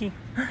it, Cookie?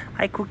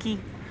 Hi, Cookie.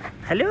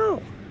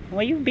 Hello.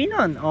 Where you been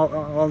on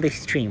all this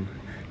stream?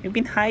 You've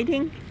been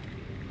hiding?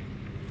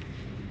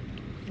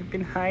 You've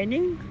been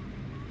hiding?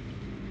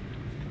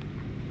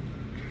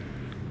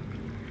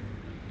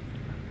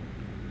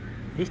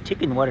 This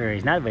chicken water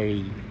is not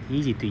very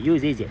easy to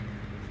use, is it?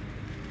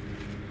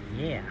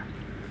 Yeah.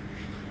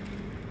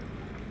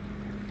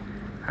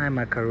 Hi,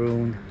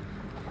 macaroon.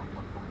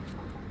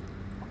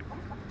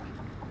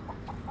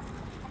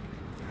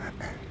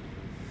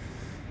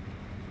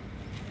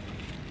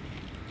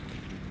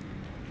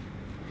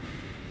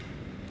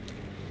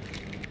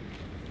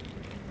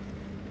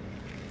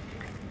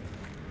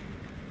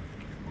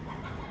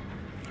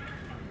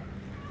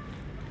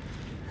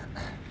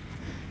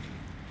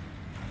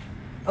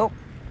 Oh,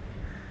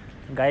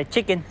 got a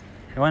chicken.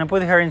 You want to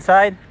put her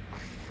inside?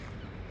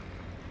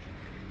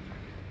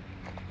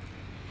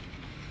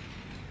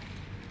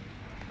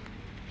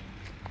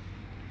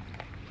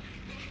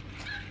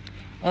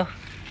 Oh,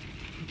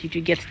 did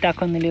you get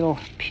stuck on the little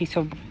piece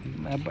of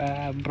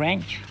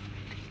branch?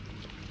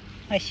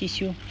 Hi,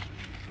 Shishu.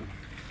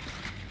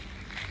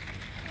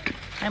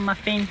 Hi,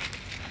 Muffin.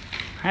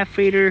 Hi,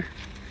 Fritter.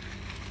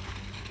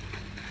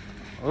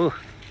 Oh,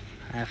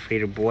 hi,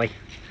 Fritter boy.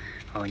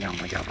 Oh, no,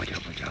 Java.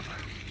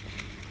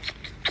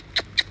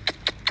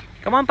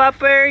 Come on,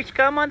 puppers.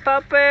 Come on,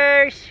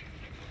 puppers.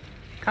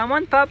 Come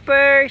on,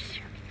 puppers.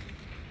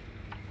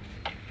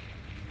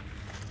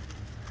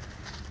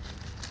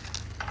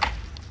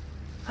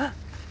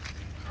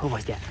 Who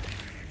was that?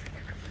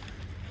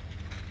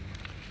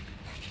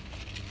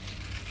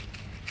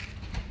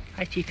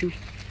 Hi, Chitu.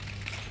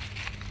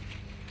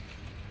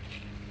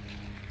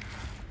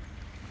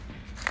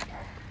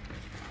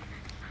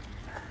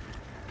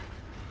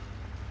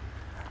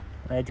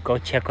 Let's go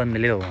check on the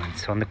little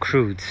ones, on the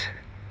Croods.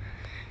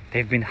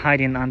 They've been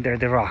hiding under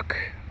the rock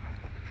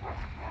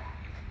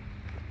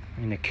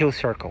in a kill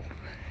circle.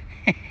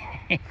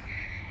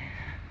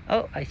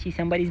 Oh, I see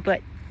somebody's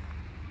butt.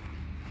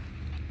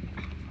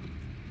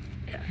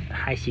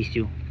 Hi,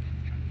 Sisu.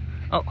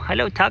 Oh,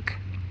 hello, Tuck.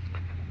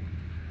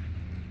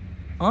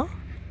 Oh,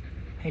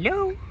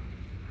 hello.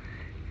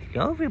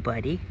 Hello,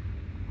 everybody.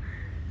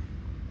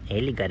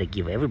 Ellie gotta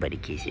give everybody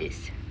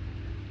kisses.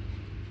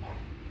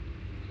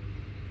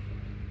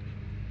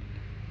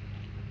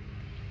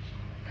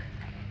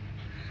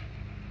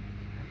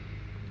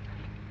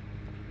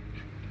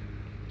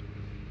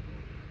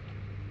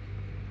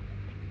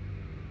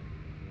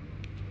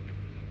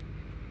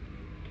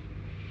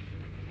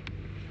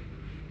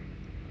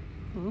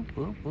 Whoop,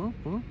 whoop, whoop,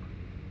 whoop.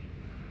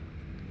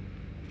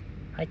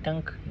 Hi,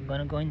 Tunk. You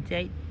gonna go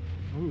inside?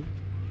 Ooh.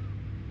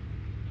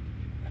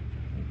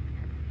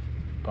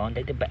 Go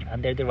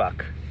under the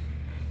rock.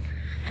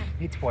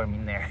 It's warm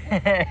in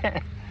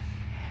there.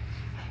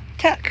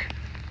 Tuck.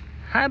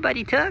 Hi,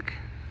 buddy, Tuck.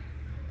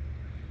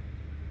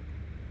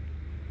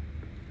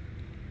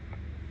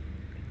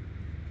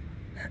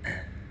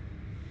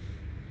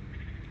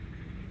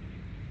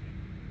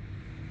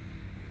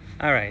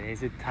 All right,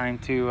 is it time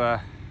to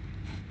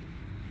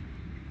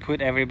put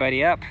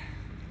everybody up?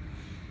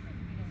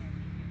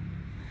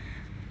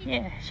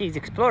 Yeah, she's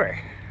explorer.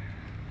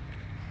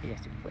 Yes,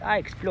 I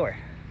explore.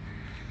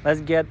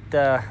 Let's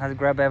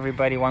grab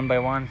everybody one by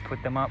one,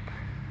 put them up,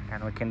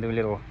 and we can do a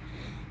little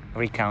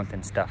recount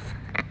and stuff.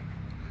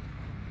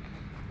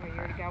 Oh, you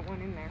already got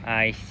one in there.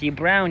 I see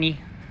Brownie.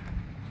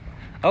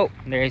 Oh,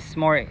 there is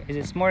s'more. Is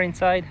it s'more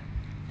inside?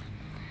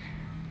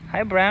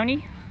 Hi,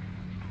 Brownie.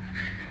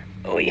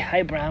 Oh, yeah,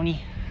 hi,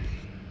 Brownie.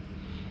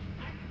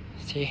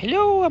 Say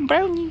hello, I'm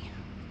Brownie.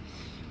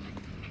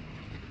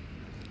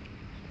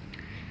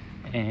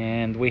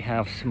 And we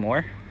have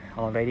s'more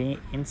already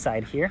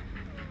inside here.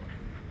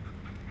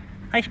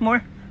 Hi,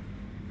 s'more.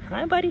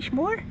 Hi, buddy,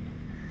 s'more.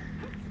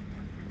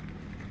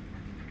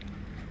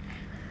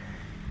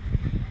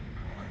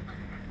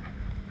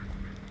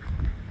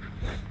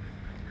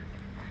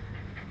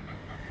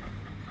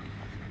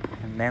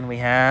 And then we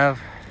have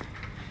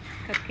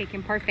Cupcake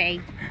and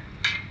parfait.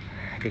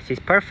 This is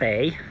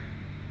parfait.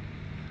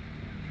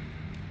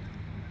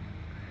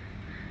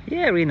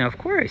 Yeah, Rena, of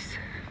course.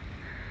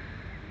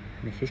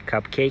 This is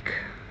Cupcake.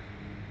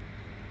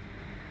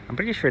 I'm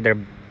pretty sure they're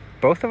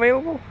both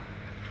available.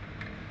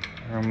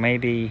 Or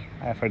maybe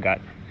I forgot.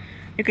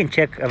 You can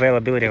check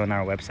availability on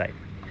our website.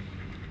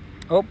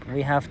 Oh,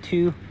 we have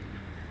two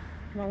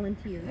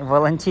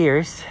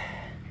volunteers.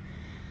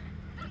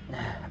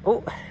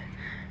 Oh,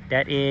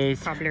 that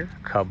is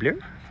Cobbler.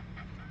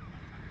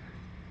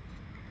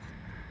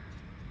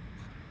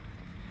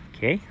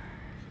 Okay.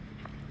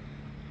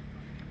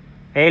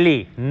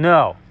 Ellie,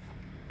 no.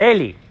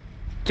 Ellie,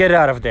 get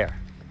out of there.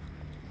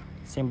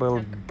 Simba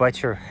will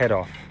bite your head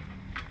off.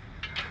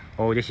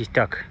 Oh, this is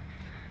Tuck.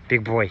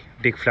 Big boy,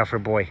 big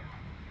fluffer boy.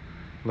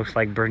 Looks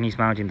like Bernie's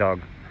mountain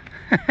dog.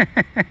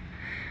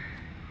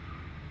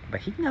 But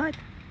he's not.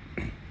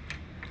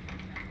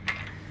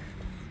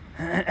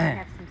 I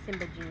have some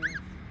Simba jeans.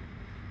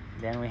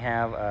 Then we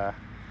have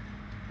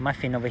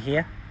Muffin over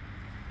here.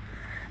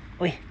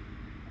 Oi.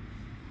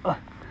 Oh.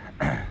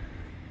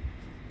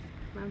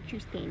 Why don't you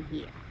stand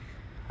here?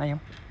 I am.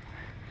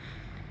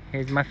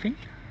 Here's Muffin.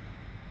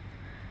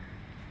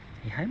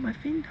 Say hi,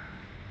 Muffin.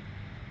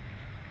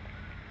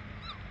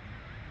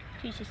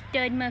 She's a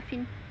stud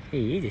muffin.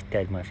 He is a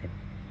stud muffin.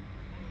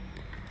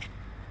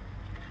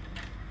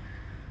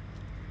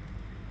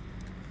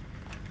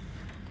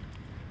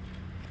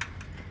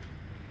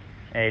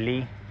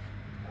 Ellie.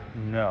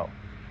 No.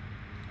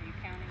 Are you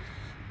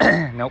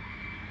counting? Nope.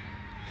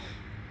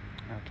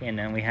 Okay, and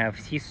then we have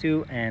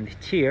Sisu and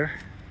Cheer,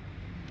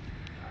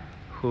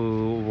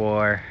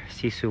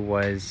 Sisu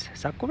was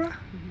Sakura,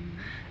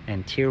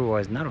 and Cheer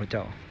was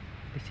Naruto.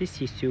 This is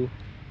Sisu.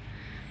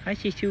 Hi,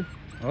 Sisu.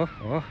 Oh,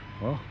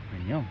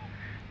 I know.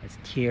 That's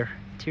Cheer.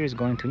 Cheer is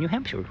going to New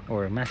Hampshire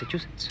or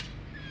Massachusetts.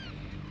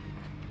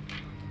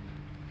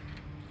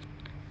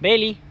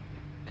 Bailey,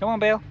 come on,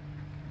 Bale.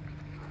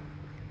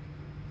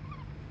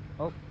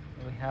 Oh,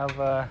 we have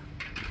a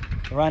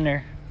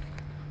Runner.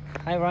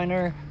 Hi,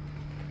 Runner.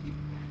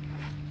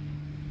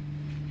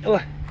 Oh,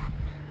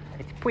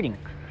 it's Pudding.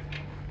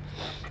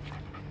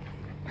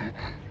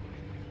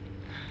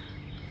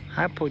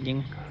 Hi,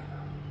 Pudding.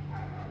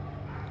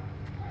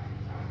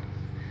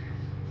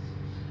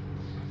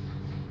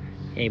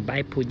 Hey,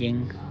 bye,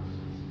 Pudding.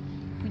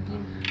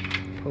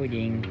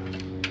 Pudding.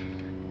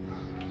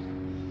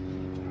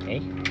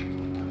 Okay.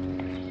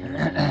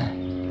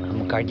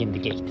 I'm guarding the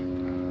gate.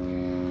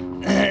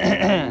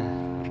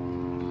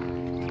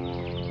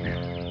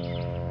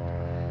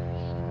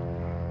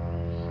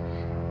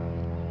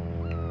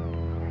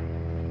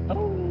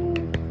 Oh.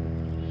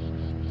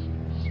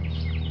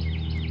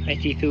 Hi,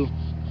 Sisu.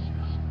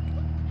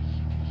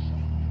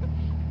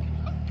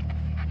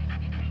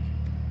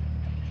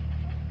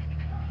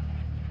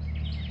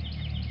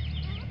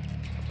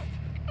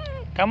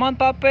 Come on,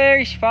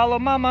 puppies, follow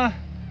Mama.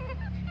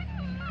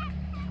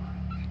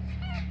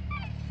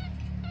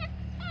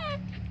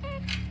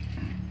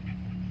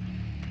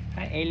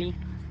 Hi, Ellie.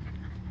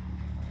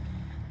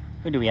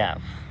 Who do we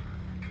have?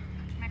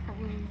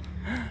 Macaroon.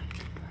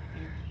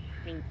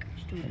 Pink.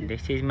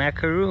 This is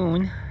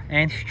Macaroon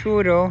and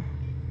Strudel.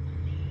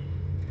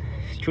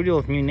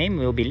 Strudel's new name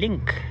will be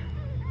Link.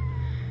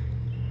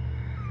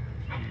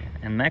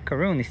 And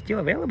Macaroon is still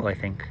available, I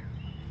think.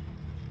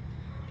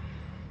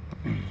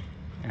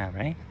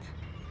 Alright.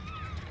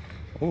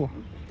 Oh.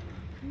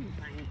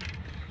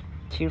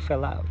 Cheer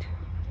fell out.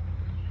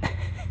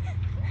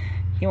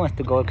 He wants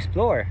to go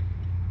explore.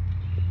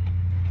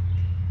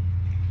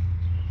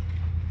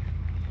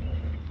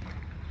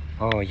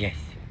 Oh, yes.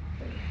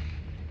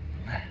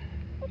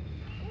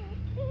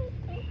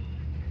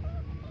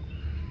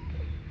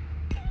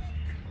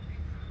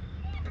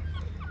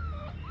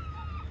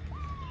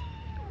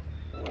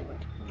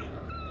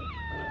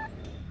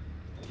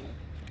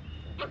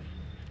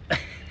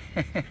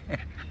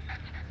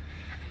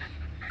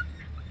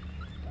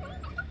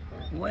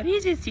 What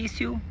is it,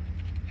 Sisu?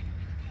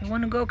 You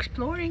want to go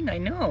exploring? I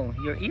know.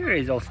 Your ear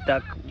is all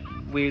stuck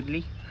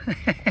weirdly.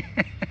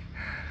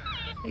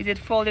 Is it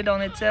folded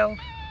on itself?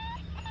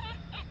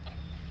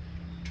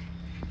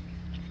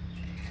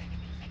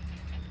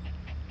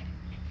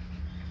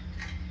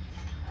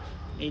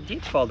 It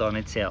did fold on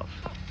itself.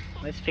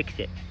 Let's fix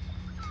it.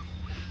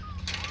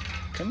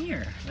 Come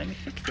here. Let me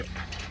fix it.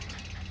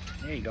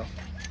 There you go.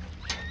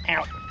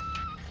 Ow.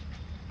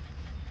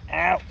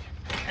 Ow.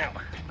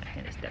 Ow. My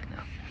hand is stuck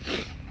now.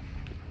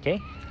 Okay.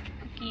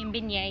 Cookie and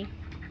beignet.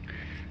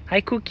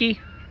 Hi, Cookie.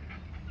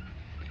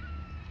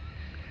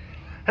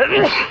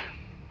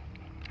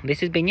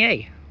 This is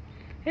Beignet.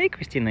 Hey,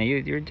 Christina,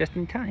 you're just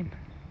in time.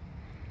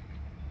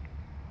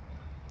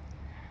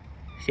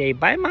 Say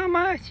bye,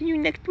 Mama. See you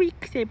next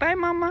week. Say bye,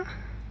 Mama.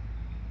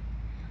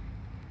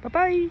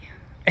 Bye-bye.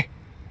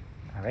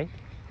 All right.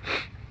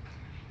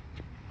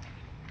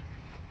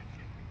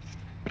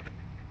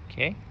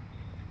 Okay.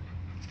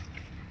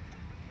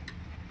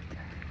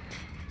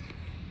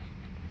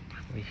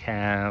 We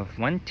have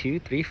 1, 2,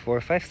 3,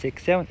 4, 5,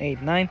 6, 7,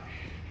 8, 9.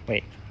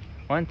 Wait.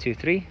 1, 2,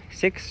 3,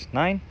 6,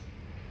 9,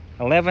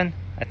 11.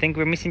 I think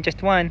we're missing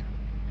just one.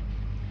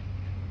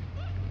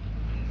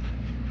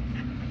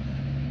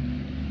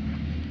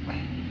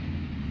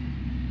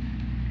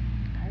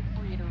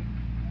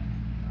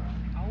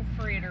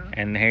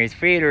 And here's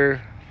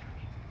Frieder.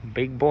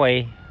 Big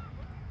boy.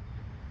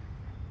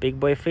 Big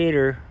boy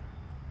Frieder.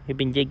 You've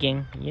been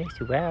digging. Yes,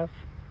 you have.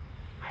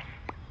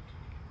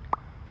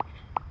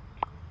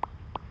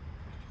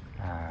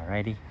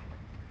 Alrighty.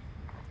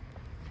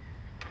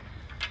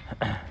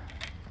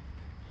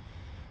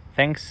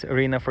 Thanks,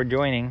 Arena, for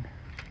joining.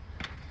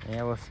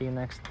 Yeah, we'll see you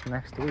next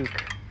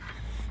week.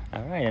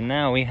 Alright, and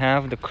now we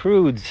have the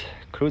Croods.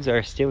 Croods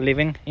are still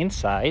living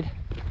inside.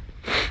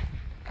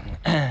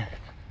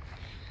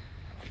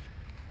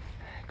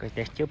 Because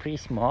they're still pretty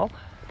small.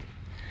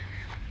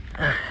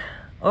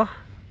 Oh.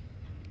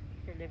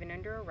 They're living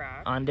under a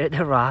rock. Under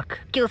the rock.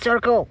 Kill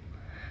circle!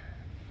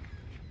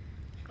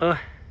 Oh.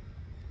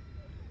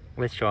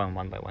 Let's show them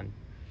one by one.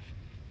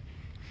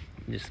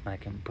 Just so I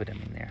can put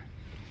them in there.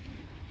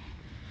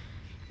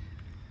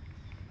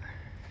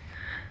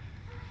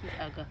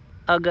 Ugga.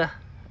 Ugga.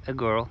 A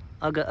girl.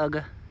 Ugga,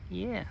 ugga.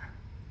 Yeah.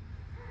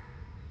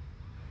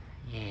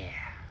 Yeah.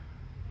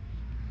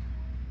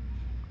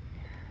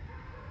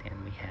 Then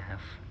we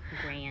have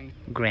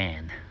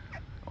Gran.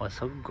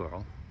 Also a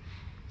girl.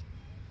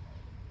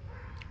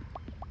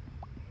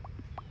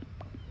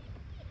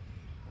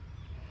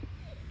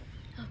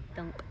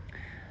 Thunk.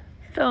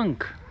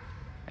 Thunk.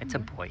 It's a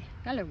boy.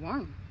 Y'all are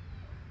warm.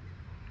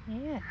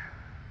 Yeah.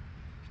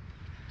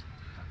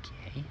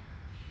 Okay.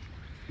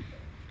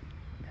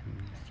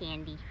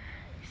 Sandy.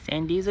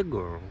 Sandy's a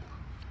girl.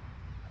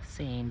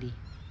 Sandy.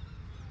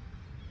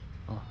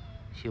 Oh,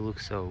 she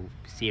looks so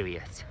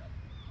serious.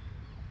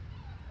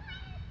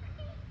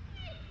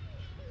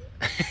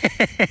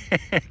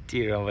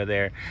 Deer over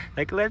there.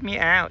 Like, let me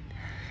out.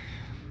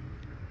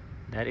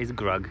 That is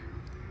Grug.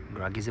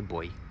 Grug is a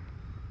boy.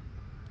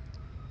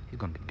 He's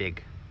gonna be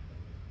big.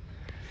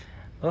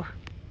 Oh,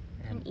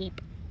 and Eep.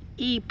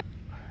 Eep.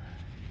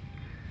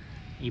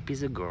 Eep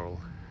is a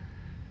girl.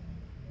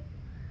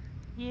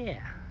 Yeah.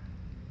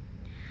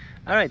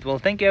 Alright, well,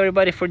 thank you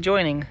everybody for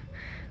joining.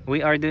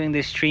 We are doing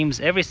these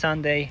streams every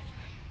Sunday.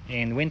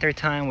 In winter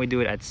time, we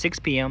do it at 6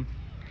 p.m.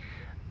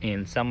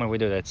 In summer, we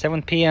do it at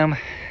 7 p.m.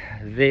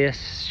 This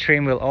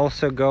stream will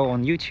also go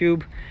on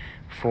YouTube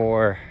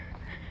for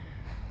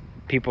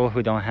people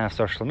who don't have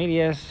social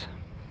medias,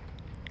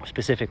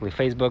 specifically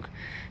Facebook.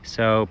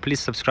 So please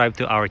subscribe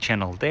to our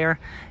channel there.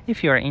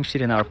 If you are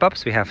interested in our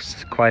pups, we have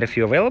quite a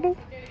few available.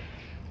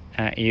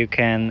 You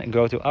can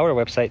go to our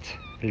website,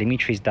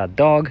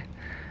 LeMitris.dog,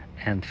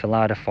 and fill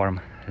out a form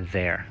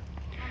there.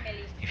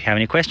 If you have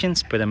any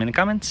questions, put them in the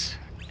comments,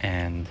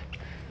 and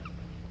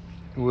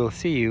we'll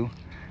see you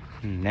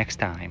next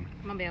time.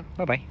 Come on, Bill.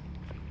 Bye-bye.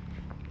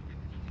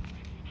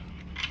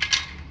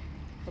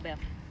 Go, Bill.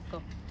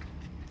 Go.